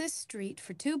 Go up this street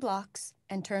for 2 blocks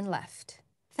and turn left.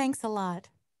 Thanks a lot.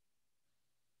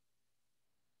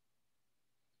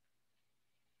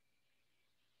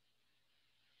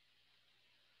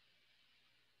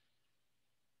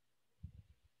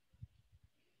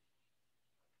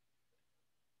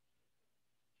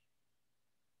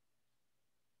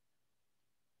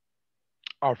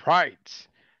 All right.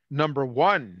 Number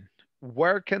 1,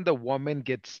 where can the woman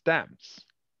get stamps?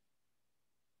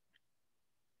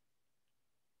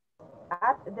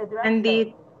 At the drugstore. And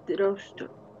the drugstore.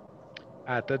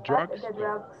 At the At drugstore. the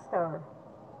drugstore.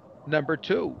 Number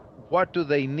 2, what do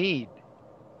they need?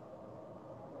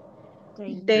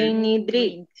 They need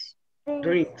drinks.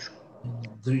 Drinks.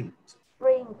 Drinks.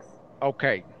 Drinks.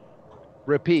 Okay.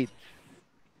 Repeat.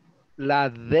 La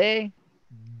D,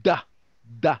 da.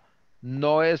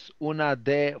 No es una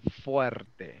D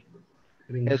fuerte.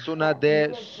 Es una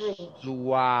D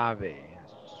suave.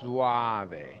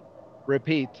 Suave.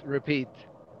 Repeat. Drinks.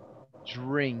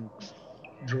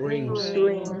 Drinks. Drink.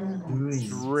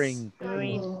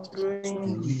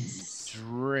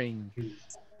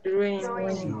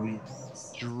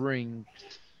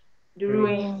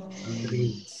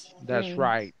 Drinks. That's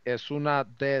right. Es una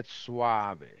D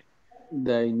suave.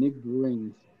 They need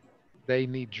drinks. They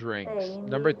need drinks.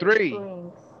 Number 3.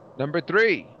 On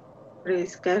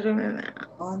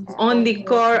the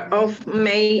corner of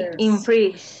May in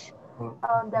First.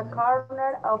 On the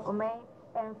corner of Main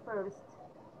and First.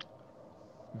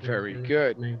 Very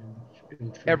good.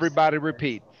 Everybody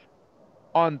repeat.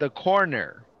 On the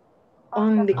corner.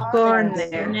 On the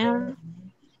corner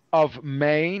Of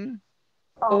Main.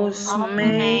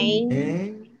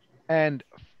 And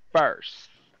First.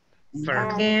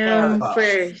 And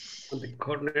First. On the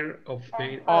corner of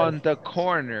Main. On the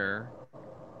corner.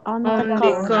 On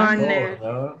the corner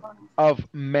Of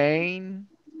Main.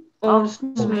 of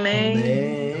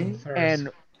May And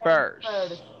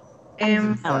First.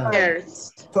 and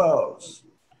First.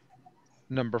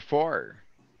 Number 4.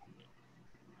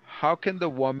 How can the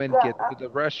woman get to the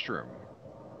restroom?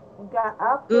 Go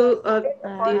up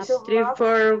the street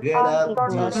for Get up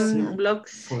the street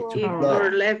blocks for 2 if blocks.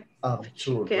 or left Up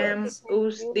to can rest.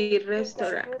 use the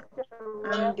restaurant.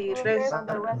 And the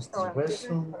restaurant. Use the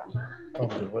restroom of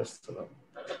the restaurant.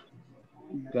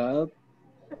 Got up.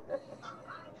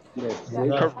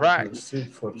 Correct.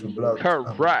 For 2 blocks.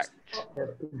 Correct.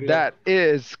 That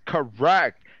is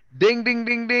correct. Ding, ding,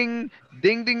 ding, ding.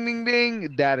 Ding, ding, ding,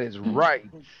 ding. That is right.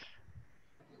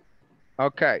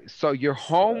 Okay, so your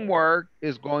homework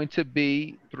is going to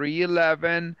be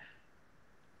 311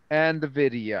 and the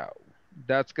video.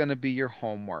 That's going to be your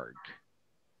homework.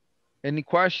 Any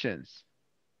questions?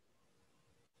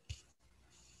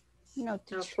 No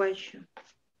question.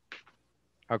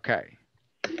 Okay.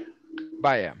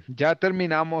 Vaya, ya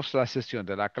terminamos la sesión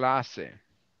de la clase.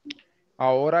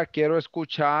 Ahora quiero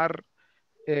escuchar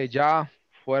ya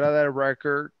fuera del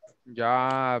record,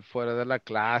 ya fuera de la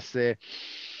clase.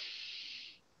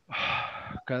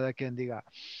 Cada quien diga,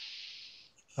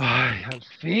 ay, al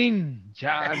fin,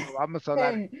 ya no vamos a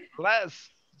hablar inglés.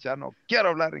 Ya no quiero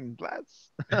hablar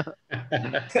inglés.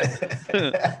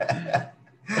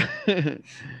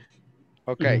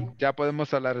 Ok, ya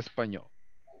podemos hablar español.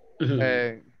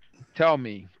 Tell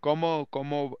me,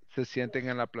 ¿cómo se sienten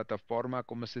en la plataforma?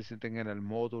 ¿Cómo se sienten en el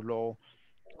módulo?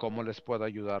 ¿Cómo les puedo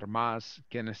ayudar más?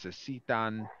 ¿Qué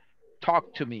necesitan?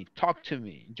 Talk to me, talk to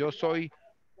me. Yo soy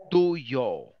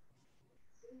tuyo.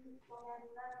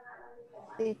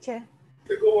 Teacher,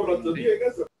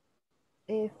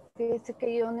 Sí. fíjese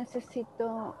que yo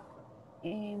necesito,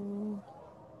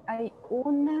 hay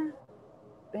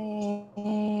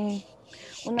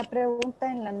una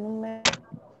pregunta en la número,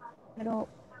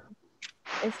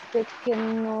 que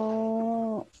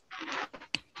no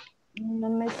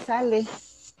me sale.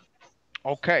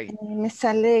 Ok. Me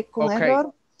sale con Ok.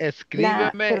 error.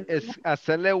 Escríbeme,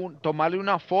 tomarle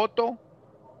una foto,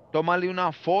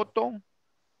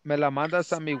 me la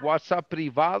mandas a mi WhatsApp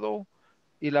privado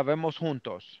y la vemos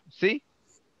juntos. ¿Sí?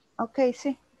 Ok,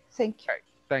 sí. Thank you. Okay,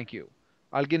 thank you.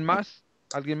 ¿Alguien más?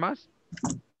 ¿Alguien más?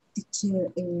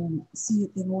 Teacher,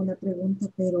 sí, tengo una pregunta,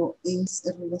 pero es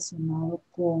relacionado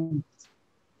con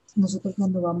nosotros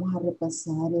cuando vamos a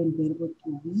repasar el verbo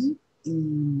to be,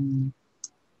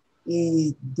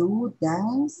 do,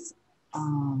 does,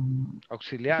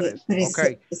 Auxiliares.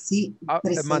 Ok. sí,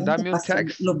 presente, Mándame un pasado,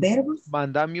 text. los verbos.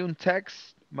 Mándame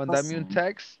un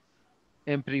text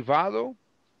en privado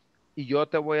y yo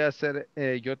te voy a hacer,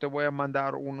 yo te voy a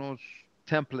mandar unos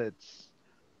templates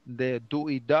de do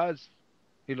y does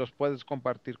y los puedes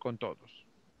compartir con todos.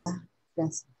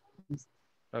 Gracias.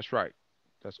 That's right.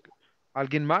 That's good.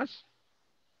 ¿Alguien más?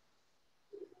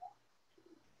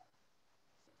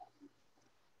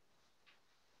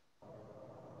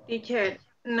 Teacher,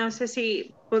 no sé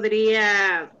si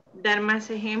podría dar más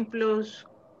ejemplos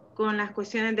con las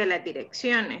cuestiones de las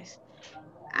direcciones.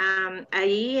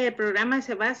 Ahí el programa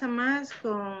se basa más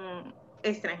con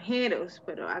extranjeros,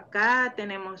 pero acá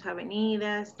tenemos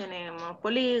avenidas, tenemos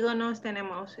polígonos,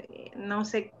 tenemos, no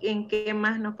sé en qué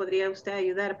más nos podría usted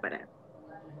ayudar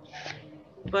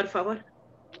por favor.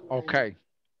 Okay.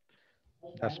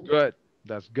 That's good.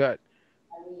 That's good.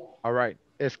 All right.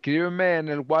 Escríbeme en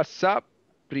el WhatsApp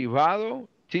privado.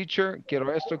 Teacher,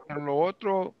 quiero esto, quiero lo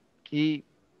otro. Y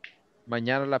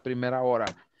mañana a la primera hora.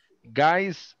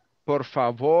 Guys, por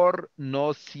favor,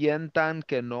 no sientan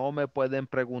que no me pueden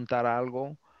preguntar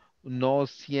algo. No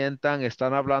sientan,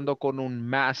 están hablando con un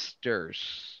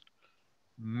masters.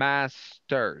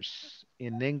 Masters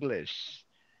in English.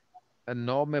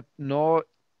 O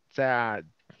sea,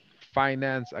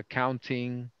 finance,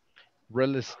 accounting,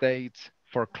 real estate,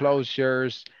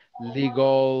 foreclosures,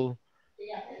 legal.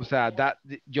 O sea,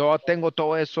 yo tengo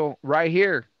todo eso right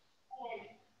here.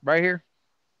 Right here.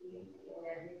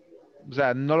 O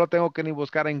sea, no lo tengo que ni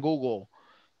buscar en Google.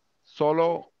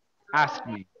 Solo ask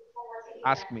me,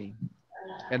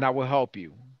 and I will help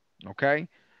you. Okay?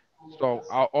 So,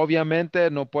 obviamente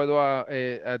no puedo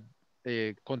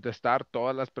contestar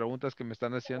todas las preguntas que me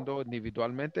están haciendo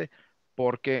individualmente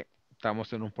porque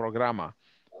estamos en un programa.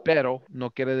 Pero no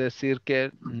quiere decir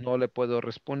que no le puedo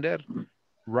responder.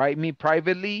 Write me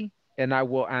privately and I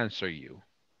will answer you.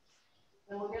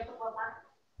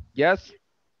 Yes?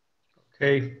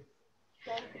 Okay.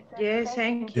 Yes,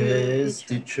 thank you, Yes,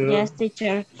 teacher. teacher. Yes,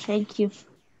 teacher. Thank you.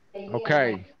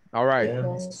 Okay. All right.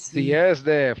 Si es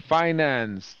de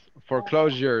finance,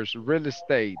 foreclosures, real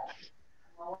estate,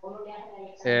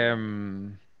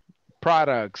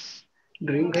 products,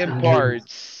 Drinks and drinks.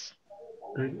 imports,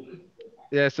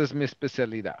 esa es mi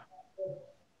especialidad.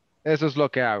 Eso es lo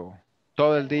que hago.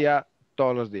 Todo el día,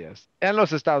 todos los días. En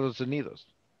los Estados Unidos,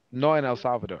 no en El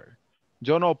Salvador.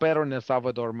 Yo no opero en El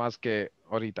Salvador más que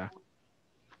ahorita.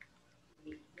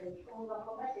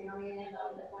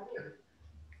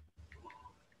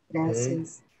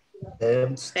 Gracias.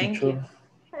 Thanks, Thank teacher. you.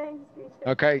 Thanks, teacher.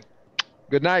 Okay.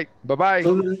 Good night. Bye-bye.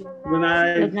 Good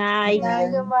night. Good night. See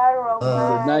you tomorrow. Good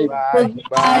Bye. night.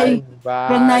 Bye. Bye.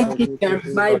 Good night, teacher.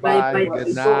 Bye, bye, Bye-bye. bye.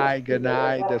 Good night. Good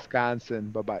night.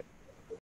 Descansen. Bye-bye.